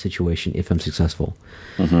in that situation if I'm successful.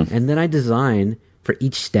 Mm-hmm. And then I design for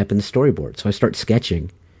each step in the storyboard. So I start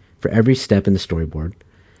sketching for every step in the storyboard.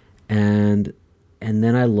 And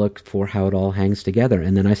then I look for how it all hangs together.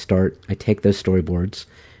 And then I take those storyboards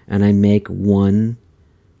and I make one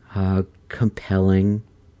compelling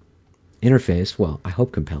interface. Well, I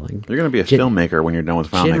hope compelling. You're going to be a filmmaker when you're done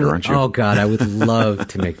with FileMaker, aren't you? Oh, God, I would love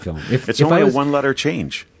to make film. It's only a one-letter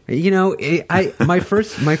change. My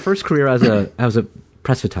first career I was a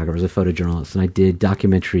press photographer, as a photojournalist, and I did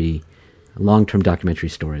long-term documentary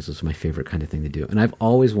stories. Was my favorite kind of thing to do. And I've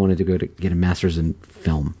always wanted to get a master's in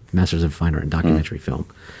film, master's of fine art in documentary film.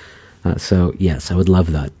 So, yes, I would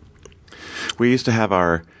love that. We used to have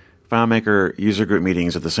our FileMaker user group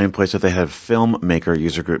meetings at the same place that they had FilmMaker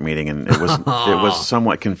user group meeting, and it was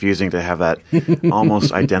somewhat confusing to have that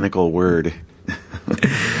almost identical word.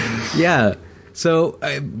 Yeah. So,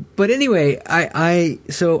 but anyway, I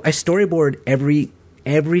storyboard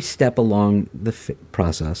every step along the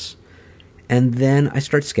process, and then I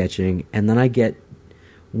start sketching, and then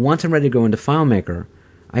once I'm ready to go into FileMaker,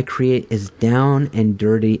 I create as down and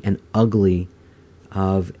dirty and ugly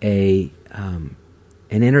of an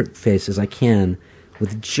interface as I can,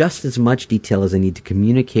 with just as much detail as I need to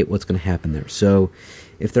communicate what's going to happen there. So,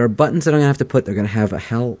 if there are buttons that I'm going to have to put, they're going to have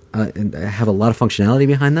have a lot of functionality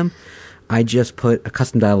behind them. I just put a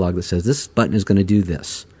custom dialog that says this button is going to do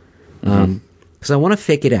this, because I want to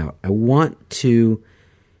fake it out. I want to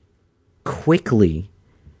quickly.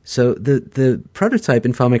 So the prototype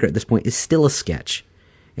in FileMaker at this point is still a sketch.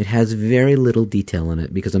 It has very little detail in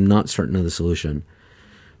it because I'm not certain of the solution.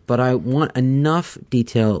 But I want enough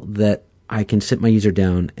detail that I can sit my user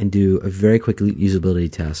down and do a very quick usability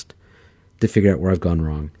test to figure out where I've gone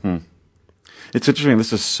wrong. It's interesting.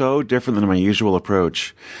 This is so different than my usual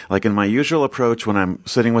approach. Like in my usual approach, when I'm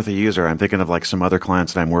sitting with a user, I'm thinking of like some other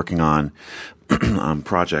clients that I'm working on,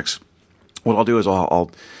 projects. What I'll do is I'll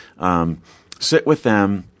sit with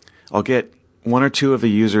them. I'll get one or two of the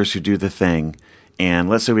users who do the thing. And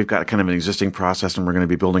let's say we've got kind of an existing process and we're going to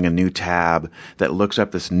be building a new tab that looks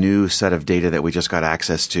up this new set of data that we just got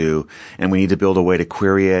access to. And we need to build a way to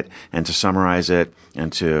query it and to summarize it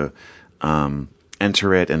and to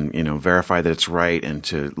enter it and, verify that it's right and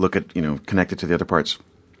to look at, connect it to the other parts.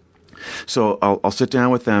 So I'll sit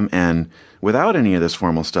down with them, and without any of this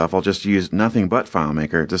formal stuff, I'll just use nothing but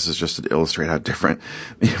FileMaker. This is just to illustrate how different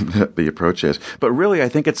the approach is. But really, I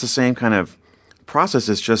think it's the same kind of process.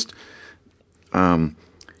 It's just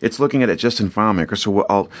it's looking at it just in FileMaker.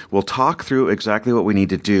 So we'll talk through exactly what we need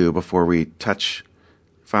to do before we touch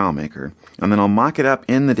FileMaker, and then I'll mock it up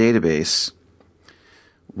in the database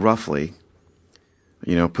roughly.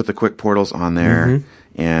 Put the quick portals on there,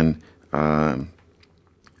 and I've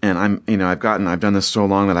done this so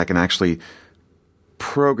long that I can actually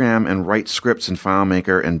program and write scripts in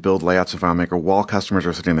FileMaker and build layouts in FileMaker while customers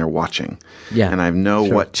are sitting there watching. Yeah, and I know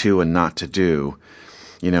what to and not to do.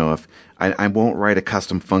 If I won't write a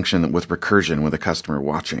custom function with recursion with a customer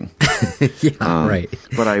watching. Right.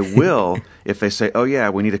 But I will, if they say, oh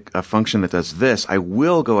yeah, we need a function that does this, I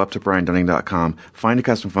will go up to briandunning.com, find a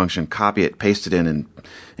custom function, copy it, paste it in,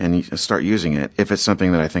 and start using it if it's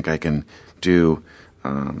something that I think I can do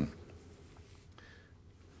in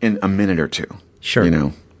a minute or two. Sure.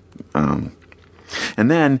 And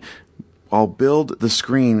then I'll build the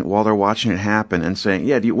screen while they're watching it happen and saying,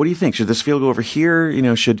 yeah, what do you think? Should this field go over here?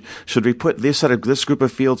 Should we put this group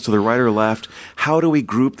of fields to the right or left? How do we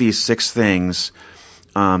group these 6 things?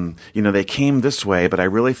 They came this way, but I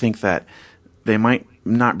really think that they might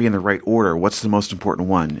not be in the right order. What's the most important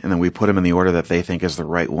one? And then we put them in the order that they think is the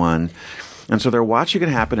right one. And so they're watching it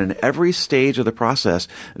happen, and every stage of the process,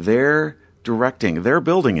 they're directing, they're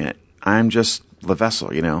building it. I'm just the vessel,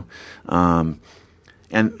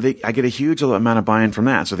 And I get a huge amount of buy-in from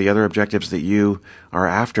that. So the other objectives that you are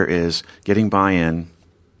after is getting buy-in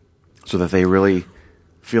so that they really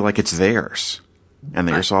feel like it's theirs and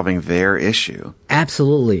that you're solving their issue.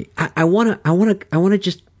 Absolutely. I want to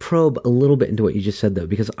just probe a little bit into what you just said, though,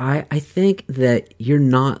 because I think that you're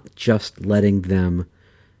not just letting them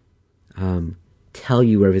tell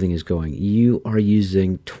you where everything is going. You are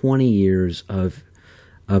using 20 years of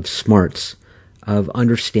smarts, of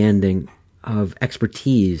understanding, of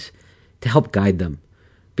expertise to help guide them,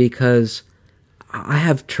 because I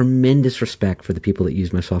have tremendous respect for the people that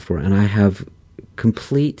use my software, and I have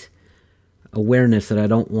complete awareness that I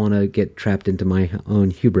don't want to get trapped into my own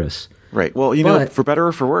hubris. Right. Well, for better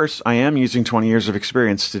or for worse, I am using 20 years of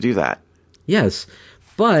experience to do that. Yes,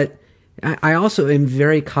 but I also am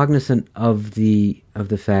very cognizant of the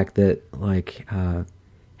fact that, like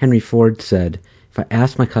Henry Ford said, if I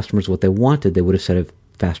asked my customers what they wanted, they would have said a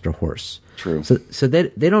faster horse. True. So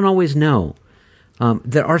they don't always know.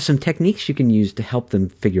 There are some techniques you can use to help them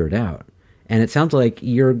figure it out. And it sounds like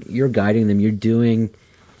you're guiding them. You're doing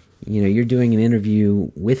an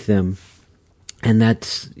interview with them, and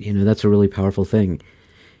that's a really powerful thing.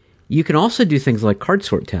 You can also do things like card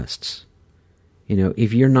sort tests.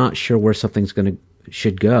 If you're not sure where something's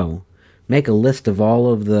should go, make a list of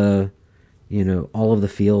all of the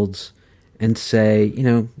fields and say,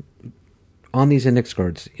 on these index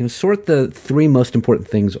cards, sort the 3 most important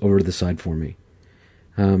things over to the side for me.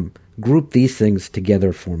 Group these things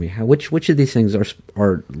together for me. Which of these things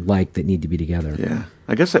are like that need to be together? Yeah,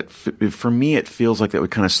 I guess that for me it feels like that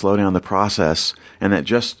would kind of slow down the process, and that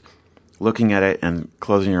just looking at it and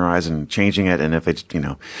closing your eyes and changing it, and if it's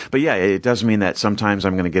but yeah, it does mean that sometimes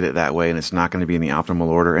I'm going to get it that way, and it's not going to be in the optimal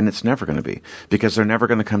order, and it's never going to be, because they're never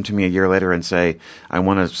going to come to me a year later and say, I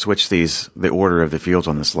want to switch the order of the fields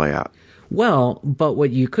on this layout. Well, but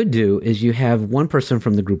what you could do is you have one person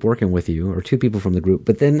from the group working with you, or 2 people from the group,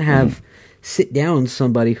 but then have sit down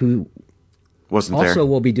somebody who wasn't also there.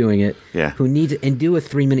 will be doing it, yeah. Who needs and do a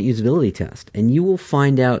 3-minute usability test, and you will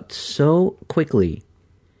find out so quickly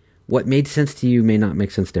what made sense to you may not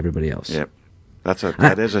make sense to everybody else. Yep,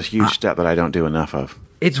 that is a huge step that I don't do enough of.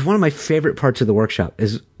 It's one of my favorite parts of the workshop.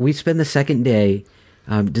 Is we spend the second day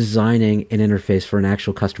designing an interface for an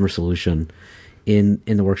actual customer solution in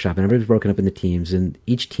the workshop, and everybody's broken up into teams, and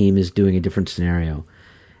each team is doing a different scenario.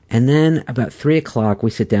 And then about 3:00, we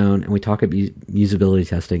sit down and we talk about usability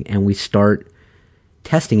testing, and we start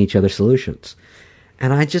testing each other's solutions.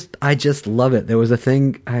 And I just love it. There was a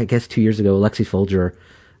thing, I guess 2 years ago, Lexi Folger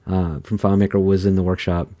from FileMaker was in the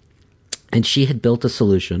workshop, and she had built a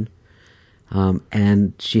solution,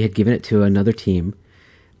 and she had given it to another team,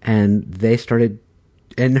 and they started,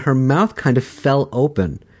 and her mouth kind of fell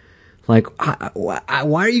open. Like,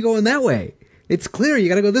 why are you going that way? It's clear you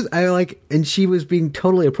got to go this. And she was being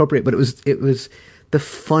totally appropriate, but it was the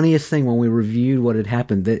funniest thing when we reviewed what had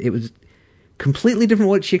happened. That it was completely different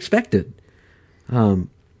what she expected, and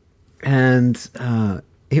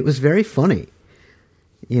it was very funny,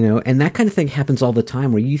 And that kind of thing happens all the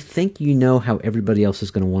time, where you think you know how everybody else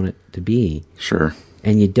is going to want it to be, sure,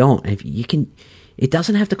 and you don't. If you can. It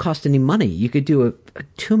doesn't have to cost any money. You could do a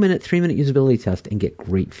 2-minute, 3-minute usability test and get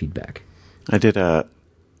great feedback. I did a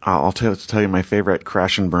I'll tell you my favorite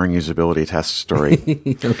crash and burn usability test story.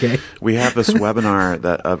 Okay. We have this webinar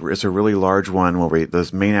that is a really large one where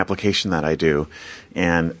this main application that I do,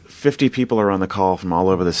 and 50 people are on the call from all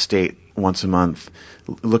over the state once a month,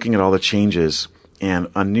 looking at all the changes. And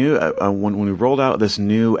when we rolled out this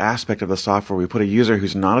new aspect of the software, we put a user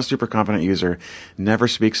who's not a super confident user, never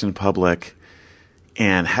speaks in public,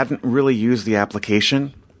 and hadn't really used the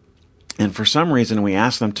application. And for some reason, we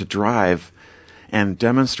asked them to drive and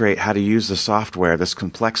demonstrate how to use the software, this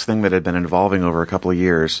complex thing that had been evolving over a couple of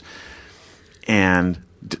years, and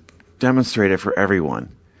demonstrate it for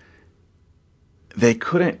everyone. They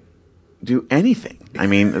couldn't do anything. I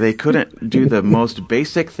mean, they couldn't do the most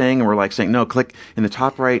basic thing, and we're like saying, no, click in the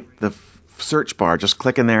top right, the search bar, just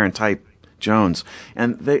click in there and type Jones.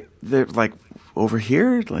 And they're like, over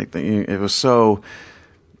here? Like, it was so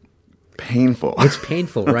painful. It's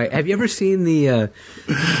painful, right? Have you ever seen the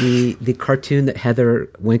cartoon that Heather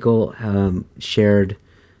Winkle shared?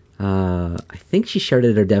 I think she shared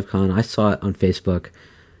it at DevCon. I saw it on Facebook.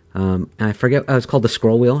 And I forget. It's called The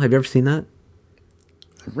Scroll Wheel. Have you ever seen that?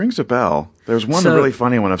 It rings a bell. There's one really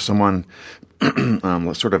funny one of someone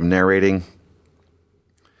sort of narrating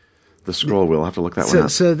the scroll wheel. I'll have to look that one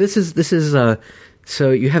up. So this is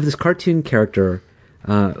so you have this cartoon character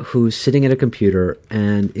who's sitting at a computer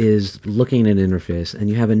and is looking at an interface, and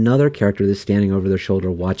you have another character that's standing over their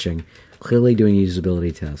shoulder watching, clearly doing a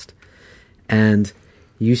usability test. And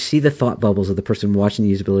you see the thought bubbles of the person watching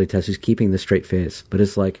the usability test who's keeping the straight face, but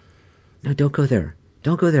it's like, no, don't go there.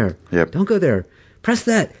 Don't go there. Yep. Don't go there. Press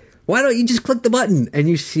that. Why don't you just click the button? And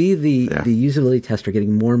you see the usability tester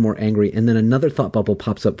getting more and more angry, and then another thought bubble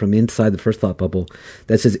pops up from inside the first thought bubble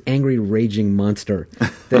that says angry raging monster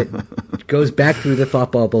that goes back through the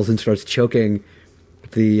thought bubbles and starts choking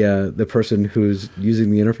the person who's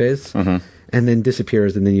using the interface, and then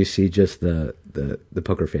disappears, and then you see just the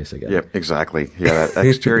poker face again. Yep, exactly. Yeah, that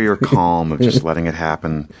exterior calm of just letting it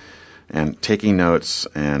happen and taking notes.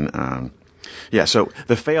 And so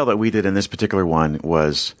the fail that we did in this particular one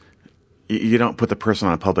was you don't put the person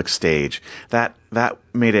on a public stage. That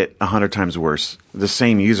made it 100 times worse. The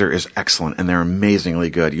same user is excellent, and they're amazingly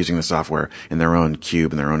good using the software in their own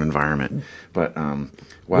cube, in their own environment. But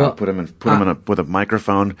put them with a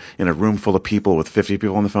microphone in a room full of people with 50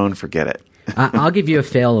 people on the phone. Forget it. I'll give you a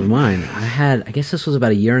fail of mine. I guess this was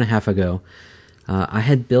about a year and a half ago. I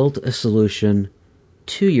had built a solution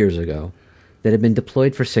 2 years ago that had been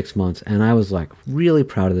deployed for 6 months, and I was like really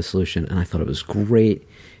proud of the solution, and I thought it was great,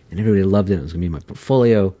 and everybody loved it. It was going to be in my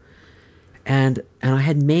portfolio, and I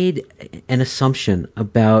had made an assumption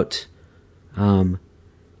about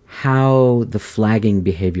how the flagging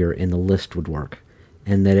behavior in the list would work,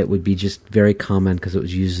 and that it would be just very common because it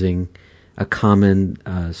was using a common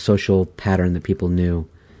social pattern that people knew.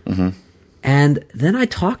 Mm-hmm. And then I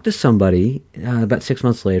talked to somebody about 6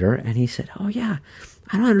 months later, and he said, "Oh yeah,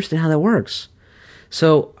 I don't understand how that works."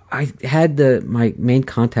 So I had my main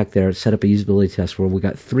contact there set up a usability test where we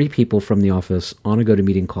got 3 people from the office on a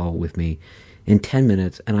GoToMeeting call with me in 10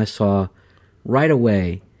 minutes, and I saw right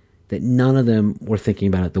away that none of them were thinking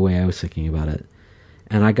about it the way I was thinking about it.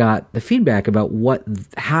 And I got the feedback about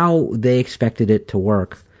how they expected it to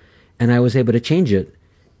work, and I was able to change it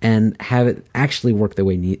and have it actually work the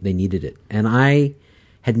way they needed it. And I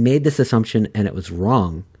had made this assumption, and it was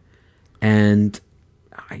wrong. And,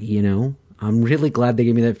 I'm really glad they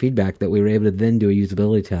gave me that feedback that we were able to then do a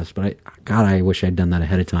usability test. But I wish I'd done that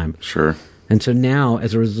ahead of time. Sure. And so now,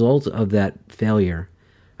 as a result of that failure,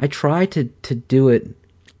 I try to do it.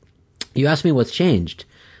 You asked me what's changed.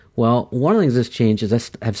 Well, one of the things that's changed is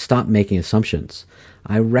I have stopped making assumptions.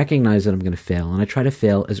 I recognize that I'm going to fail, and I try to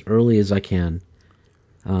fail as early as I can.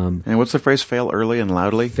 And what's the phrase, fail early and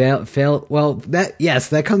loudly? Fail. Well,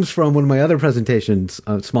 that comes from one of my other presentations,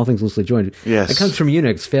 Small Things Loosely Joined. Yes. It comes from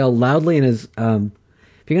Unix. Fail loudly and if you're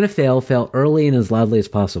going to fail early and as loudly as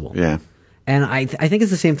possible. Yeah. And I think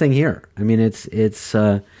it's the same thing here. I mean, it's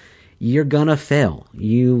you're going to fail.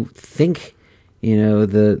 You think,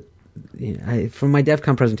 from my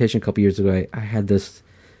DevCon presentation a couple years ago, I had this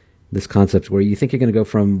concept where you think you're going to go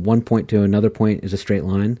from one point to another point is a straight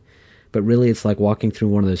line. But really, it's like walking through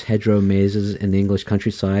one of those hedgerow mazes in the English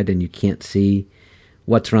countryside, and you can't see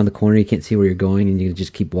what's around the corner. You can't see where you're going, and you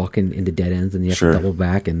just keep walking into dead ends, and you have to double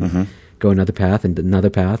back and go another path and another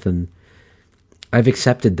path. And I've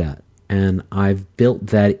accepted that, and I've built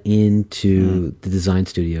that into the design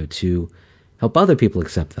studio to help other people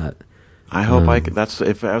accept that. I hope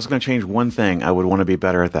if I was going to change one thing, I would want to be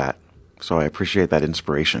better at that. So I appreciate that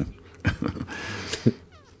inspiration.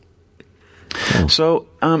 So,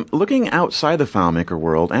 looking outside the FileMaker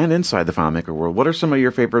world and inside the FileMaker world, what are some of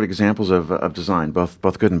your favorite examples of design, both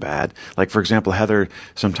good and bad? Like, for example, Heather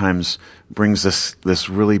sometimes brings this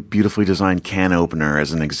really beautifully designed can opener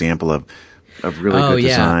as an example of really good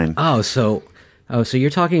design. So you're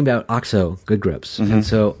talking about OXO Good Grips. And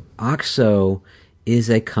so OXO is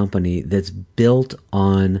a company that's built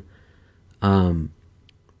on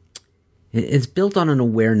it's built on an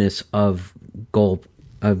awareness of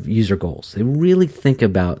user goals. They really think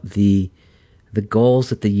about the goals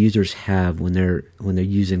that the users have when they're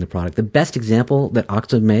using the product. The best example that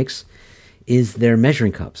OXO makes is their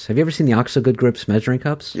measuring cups. Have you ever seen the OXO Good Grips measuring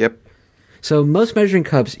cups? Yep. So most measuring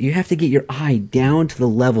cups, you have to get your eye down to the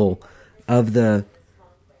level of the...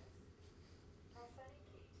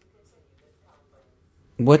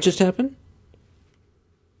 What just happened?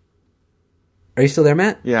 Are you still there,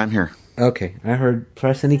 Matt? Yeah, I'm here. Okay, I heard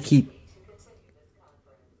press any key.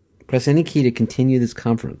 Press any key to continue this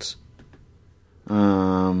conference. We're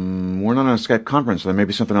not on a Skype conference, so there may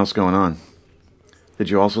be something else going on. Did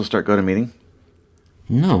you also start GoToMeeting?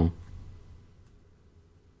 No.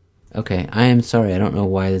 Okay, I am sorry. I don't know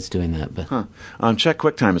why it's doing that, but Check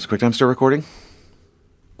QuickTime. Is QuickTime still recording?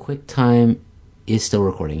 QuickTime is still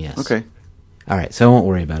recording. Yes. Okay. All right, so I won't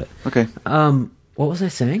worry about it. Okay. What was I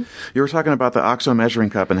saying? You were talking about the OXO measuring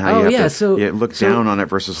cup and how you have to look down on it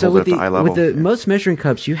versus hold it at the eye level. With most measuring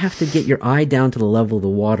cups, you have to get your eye down to the level of the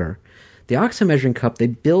water. The OXO measuring cup, they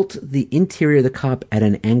built the interior of the cup at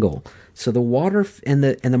an angle, so the water and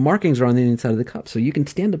the markings are on the inside of the cup, so you can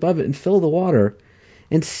stand above it and fill the water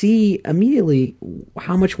and see immediately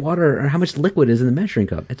how much water or how much liquid is in the measuring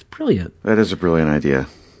cup. It's brilliant. That is a brilliant idea.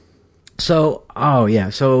 So,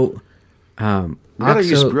 You gotta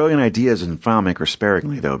use brilliant ideas in FileMaker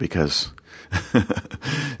sparingly, though, because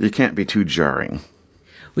you can't be too jarring.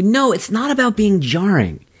 No, it's not about being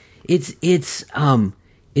jarring. It's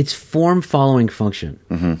form following function.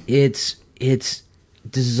 Mm-hmm. It's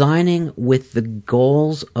designing with the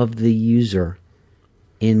goals of the user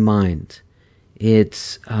in mind.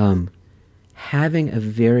 It's having a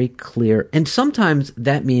very clear, and sometimes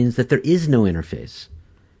that means that there is no interface.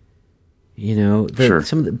 You know, Sure.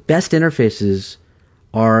 Some of the best interfaces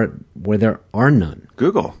are where there are none.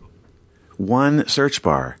 Google. One search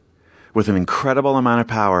bar with an incredible amount of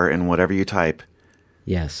power in whatever you type.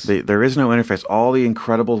 Yes. There is no interface. All the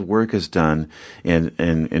incredible work is done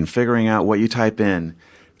in figuring out what you type in,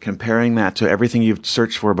 comparing that to everything you've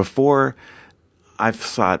searched for before. I've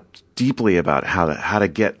thought deeply about how to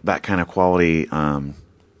get that kind of quality. And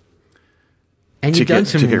you've done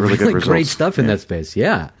some really great stuff in that space.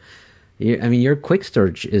 Yeah. Your quick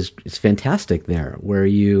search is fantastic there, where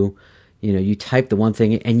you type the one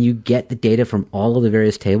thing and you get the data from all of the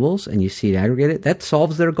various tables and you see it aggregated. That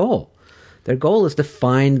solves their goal. Their goal is to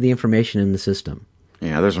find the information in the system.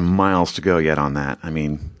 Yeah, there's miles to go yet on that. I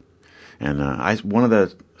mean, and I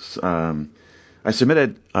submitted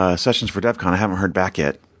sessions for DevCon. I haven't heard back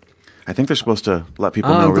yet. I think they're supposed to let people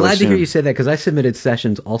know really soon. I'm glad to hear you say that, because I submitted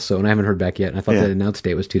sessions also, and I haven't heard back yet. And I thought the announced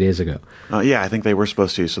date was 2 days ago. Yeah, I think they were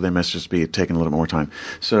supposed to, so they must just be taking a little more time.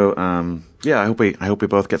 So, I hope we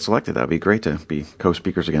both get selected. That would be great to be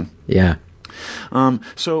co-speakers again. Yeah.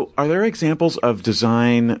 So, are there examples of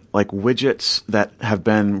design, like widgets, that have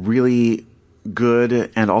been really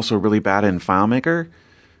good and also really bad in FileMaker?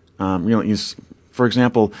 For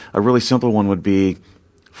example, a really simple one would be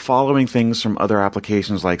following things from other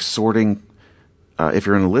applications, like sorting, if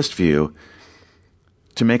you're in a list view,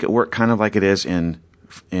 to make it work kind of like it is in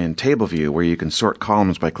table view, where you can sort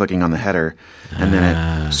columns by clicking on the header, and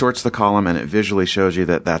then it sorts the column and it visually shows you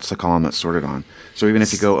that that's the column that's sorted on. So even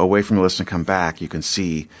if you go away from the list and come back, you can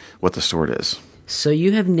see what the sort is. So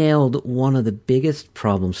you have nailed one of the biggest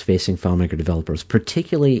problems facing FileMaker developers,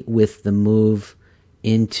 particularly with the move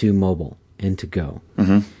into mobile, into Go.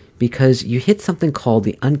 Mm-hmm. Because you hit something called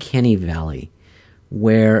the uncanny valley,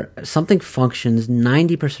 where something functions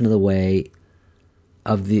 90% of the way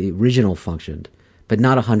of the original functioned, but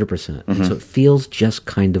not 100%. Mm-hmm. And so it feels just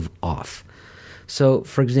kind of off. So,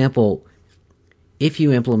 for example, if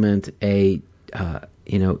you implement if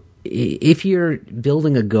you're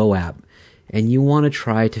building a Go app and you want to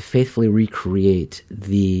try to faithfully recreate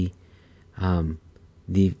the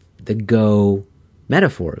Go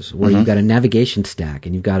metaphors, where you've got a navigation stack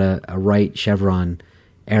and you've got a right chevron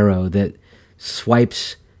arrow that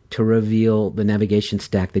swipes to reveal the navigation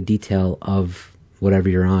stack, the detail of whatever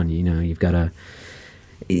you're on. You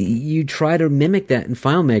try to mimic that in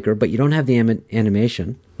FileMaker, but you don't have the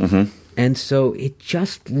animation. Mm-hmm. And so it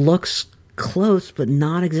just looks close, but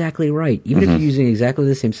not exactly right. Even if you're using exactly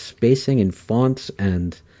the same spacing and fonts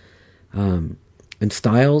and and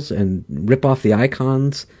styles and rip off the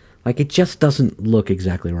icons. Like, it just doesn't look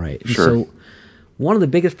exactly right. Sure. So one of the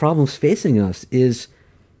biggest problems facing us is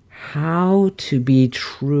how to be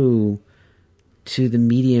true to the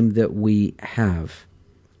medium that we have.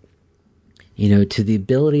 To the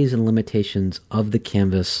abilities and limitations of the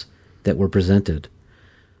canvas that were presented.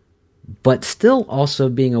 But still also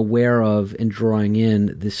being aware of and drawing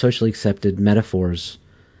in the socially accepted metaphors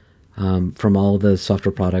from all the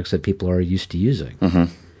software products that people are used to using.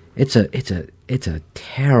 Mm-hmm. It's a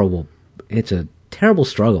terrible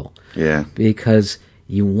struggle. Yeah. Because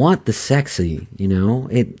you want the sexy,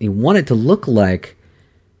 you want it to look like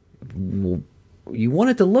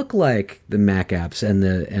the Mac apps and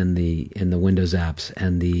the Windows apps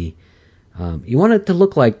and you want it to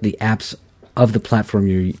look like the apps of the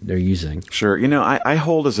platform they're using. Sure. I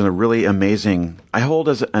hold as an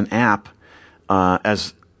app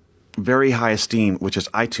as very high esteem, which is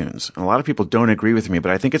iTunes. And a lot of people don't agree with me,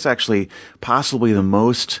 but I think it's actually possibly the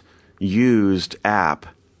most used app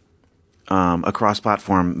across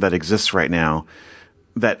platform that exists right now.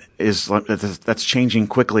 That's changing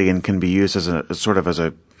quickly and can be used as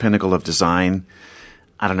a pinnacle of design.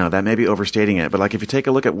 I don't know, that may be overstating it, but like if you take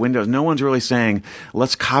a look at Windows, no one's really saying,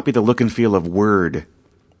 let's copy the look and feel of Word.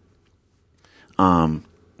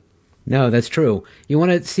 No, that's true. You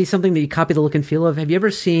want to see something that you copy the look and feel of? Have you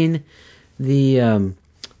ever seen the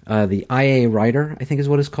IA Writer, I think is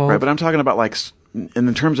what it's called? Right, but I'm talking about like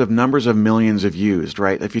in terms of numbers of millions of used,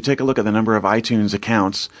 right? If you take a look at the number of iTunes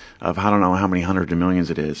accounts of I don't know how many hundreds of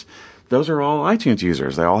millions it is, those are all iTunes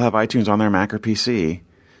users. They all have iTunes on their Mac or PC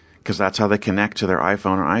because that's how they connect to their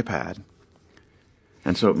iPhone or iPad.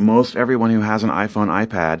 And so most everyone who has an iPhone,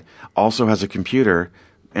 iPad also has a computer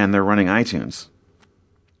and they're running iTunes.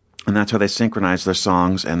 And that's how they synchronize their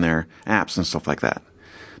songs and their apps and stuff like that.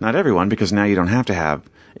 Not everyone, because now you don't have to have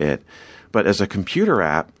it. But as a computer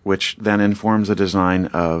app, which then informs the design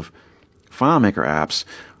of FileMaker apps,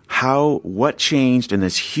 what changed in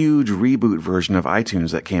this huge reboot version of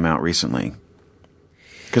iTunes that came out recently?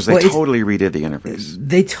 Because they totally redid the interface.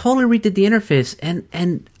 They totally redid the interface,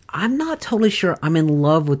 and I'm not totally sure I'm in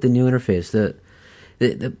love with the new interface.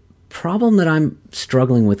 The problem that I'm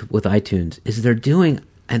struggling with iTunes is they're doing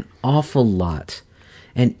an awful lot,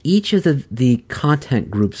 and each of the content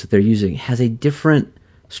groups that they're using has a different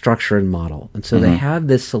structure and model. And so they have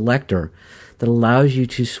this selector that allows you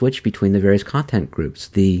to switch between the various content groups,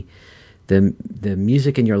 the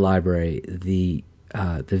music in your library, the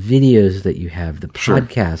videos that you have, the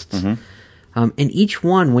podcasts. And each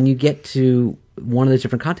one, when you get to one of those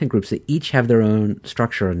different content groups, they each have their own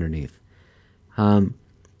structure underneath.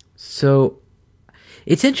 So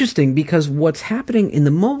it's interesting because what's happening in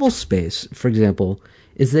the mobile space, for example,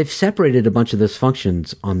 is they've separated a bunch of those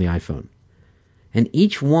functions on the iPhone. And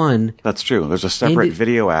each one... That's true. There's a separate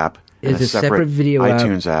video app and a separate video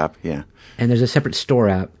iTunes app. Yeah. And there's a separate store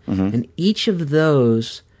app. And each of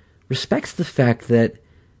those respects the fact that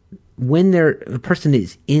when a person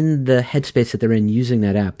is in the headspace that they're in using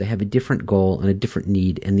that app, they have a different goal and a different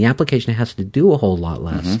need, and the application has to do a whole lot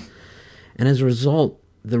less. And as a result,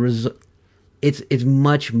 it's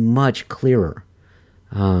much, much clearer.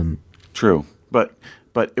 True. But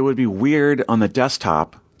it would be weird on the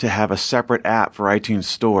desktop to have a separate app for iTunes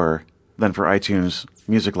Store than for iTunes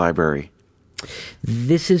Music Library.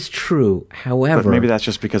 This is true. However, but maybe that's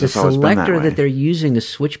just because it's always been that way. The selector that they're using to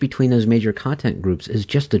switch between those major content groups is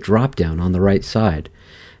just a drop-down on the right side.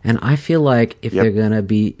 And I feel like if they're going to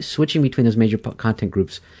be switching between those major content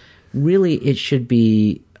groups, really it should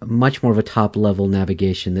be much more of a top-level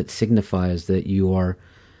navigation that signifies that you are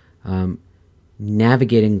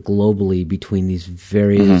navigating globally between these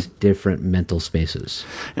various different mental spaces.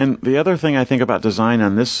 And the other thing I think about design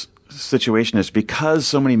on this situation is because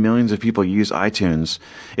so many millions of people use iTunes,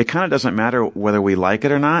 it kind of doesn't matter whether we like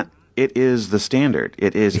it or not. It is the standard.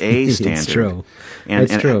 It is a standard. It's true. And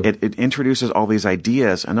true. It introduces all these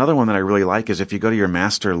ideas. Another one that I really like is if you go to your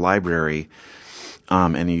master library,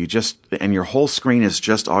 and your whole screen is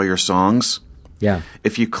just all your songs. Yeah.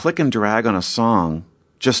 If you click and drag on a song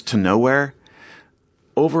just to nowhere,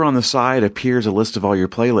 over on the side appears a list of all your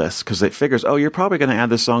playlists because it figures, you're probably going to add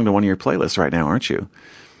this song to one of your playlists right now, aren't you?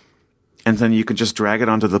 And then you can just drag it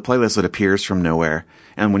onto the playlist that appears from nowhere.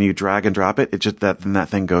 And when you drag and drop it, then that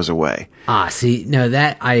thing goes away. See, no,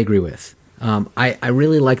 that I agree with. I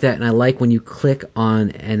really like that, and I like when you click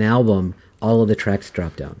on an album, all of the tracks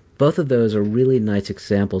drop down. Both of those are really nice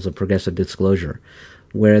examples of progressive disclosure,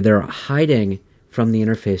 where they're hiding from the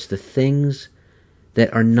interface the things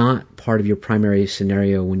that are not part of your primary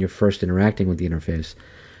scenario when you're first interacting with the interface.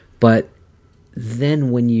 But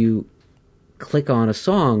then when you click on a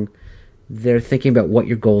song, they're thinking about what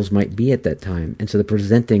your goals might be at that time. And so they're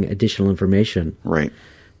presenting additional information. Right.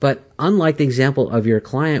 But unlike the example of your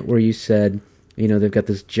client where you said, they've got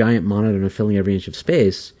this giant monitor and filling every inch of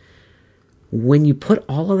space, when you put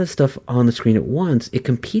all of this stuff on the screen at once, it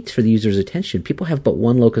competes for the user's attention. People have but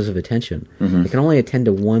one locus of attention. They can only attend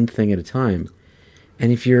to one thing at a time.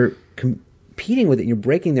 And if you're competing with it and you're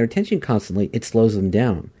breaking their attention constantly, it slows them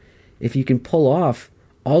down. If you can pull off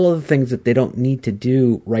all of the things that they don't need to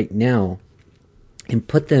do right now and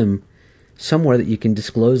put them somewhere that you can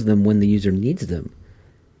disclose them when the user needs them,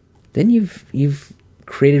 then you've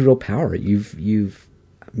created real power. You've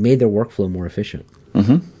made their workflow more efficient.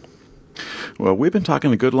 Mm-hmm. Well, we've been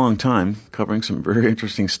talking a good long time, covering some very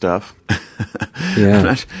interesting stuff.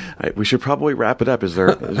 Yeah. We should probably wrap it up. Is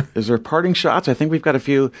there parting shots? I think we've got a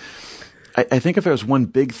few. I think if there was one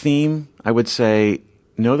big theme, I would say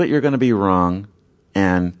know that you're going to be wrong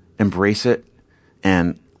and embrace it,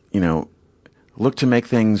 and look to make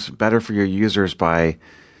things better for your users by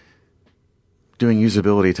doing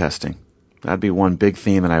usability testing. That'd be one big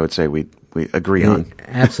theme that I would say we agree on.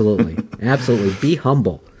 Absolutely. Absolutely. Be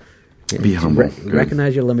humble. Be humble.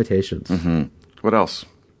 Recognize your limitations. Mm-hmm. What else?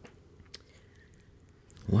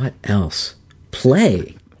 What else?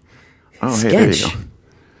 Play. Oh, Sketch. Hey, there you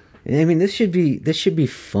go. I mean, this should be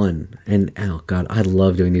fun. And oh god, I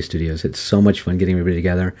love doing these studios. It's so much fun getting everybody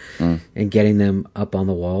together and getting them up on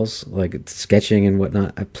the walls, like sketching and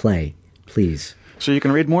whatnot. I play, please. So you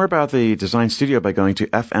can read more about the design studio by going to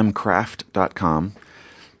fmcraft.com.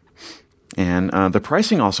 And the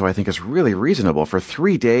pricing also, I think, is really reasonable. For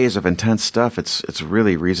 3 days of intense stuff, it's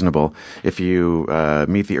really reasonable if you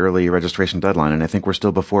meet the early registration deadline. And I think we're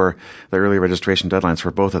still before the early registration deadlines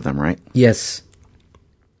for both of them, right? Yes.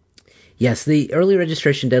 Yes, the early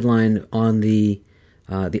registration deadline on the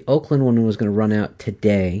Oakland one was going to run out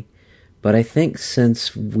today. But I think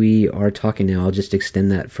since we are talking now, I'll just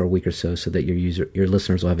extend that for a week or so that your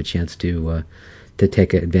listeners will have a chance to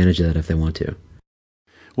take advantage of that if they want to.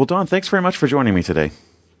 Well, Don, thanks very much for joining me today.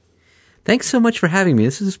 Thanks so much for having me.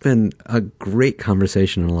 This has been a great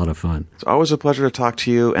conversation and a lot of fun. It's always a pleasure to talk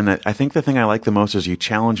to you. And I think the thing I like the most is you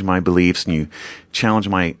challenge my beliefs and you challenge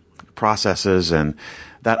my processes. And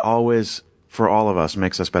that always, for all of us,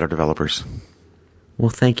 makes us better developers. Well,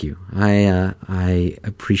 thank you. I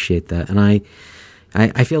appreciate that. And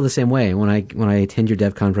I feel the same way. When I attend your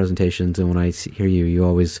DevCon presentations and when I hear you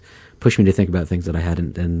always push me to think about things that I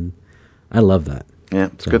hadn't. And I love that. Yeah,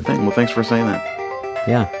 it's a good thing. Well, thanks for saying that.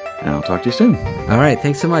 Yeah. And I'll talk to you soon. All right.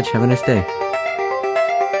 Thanks so much. Have a nice day.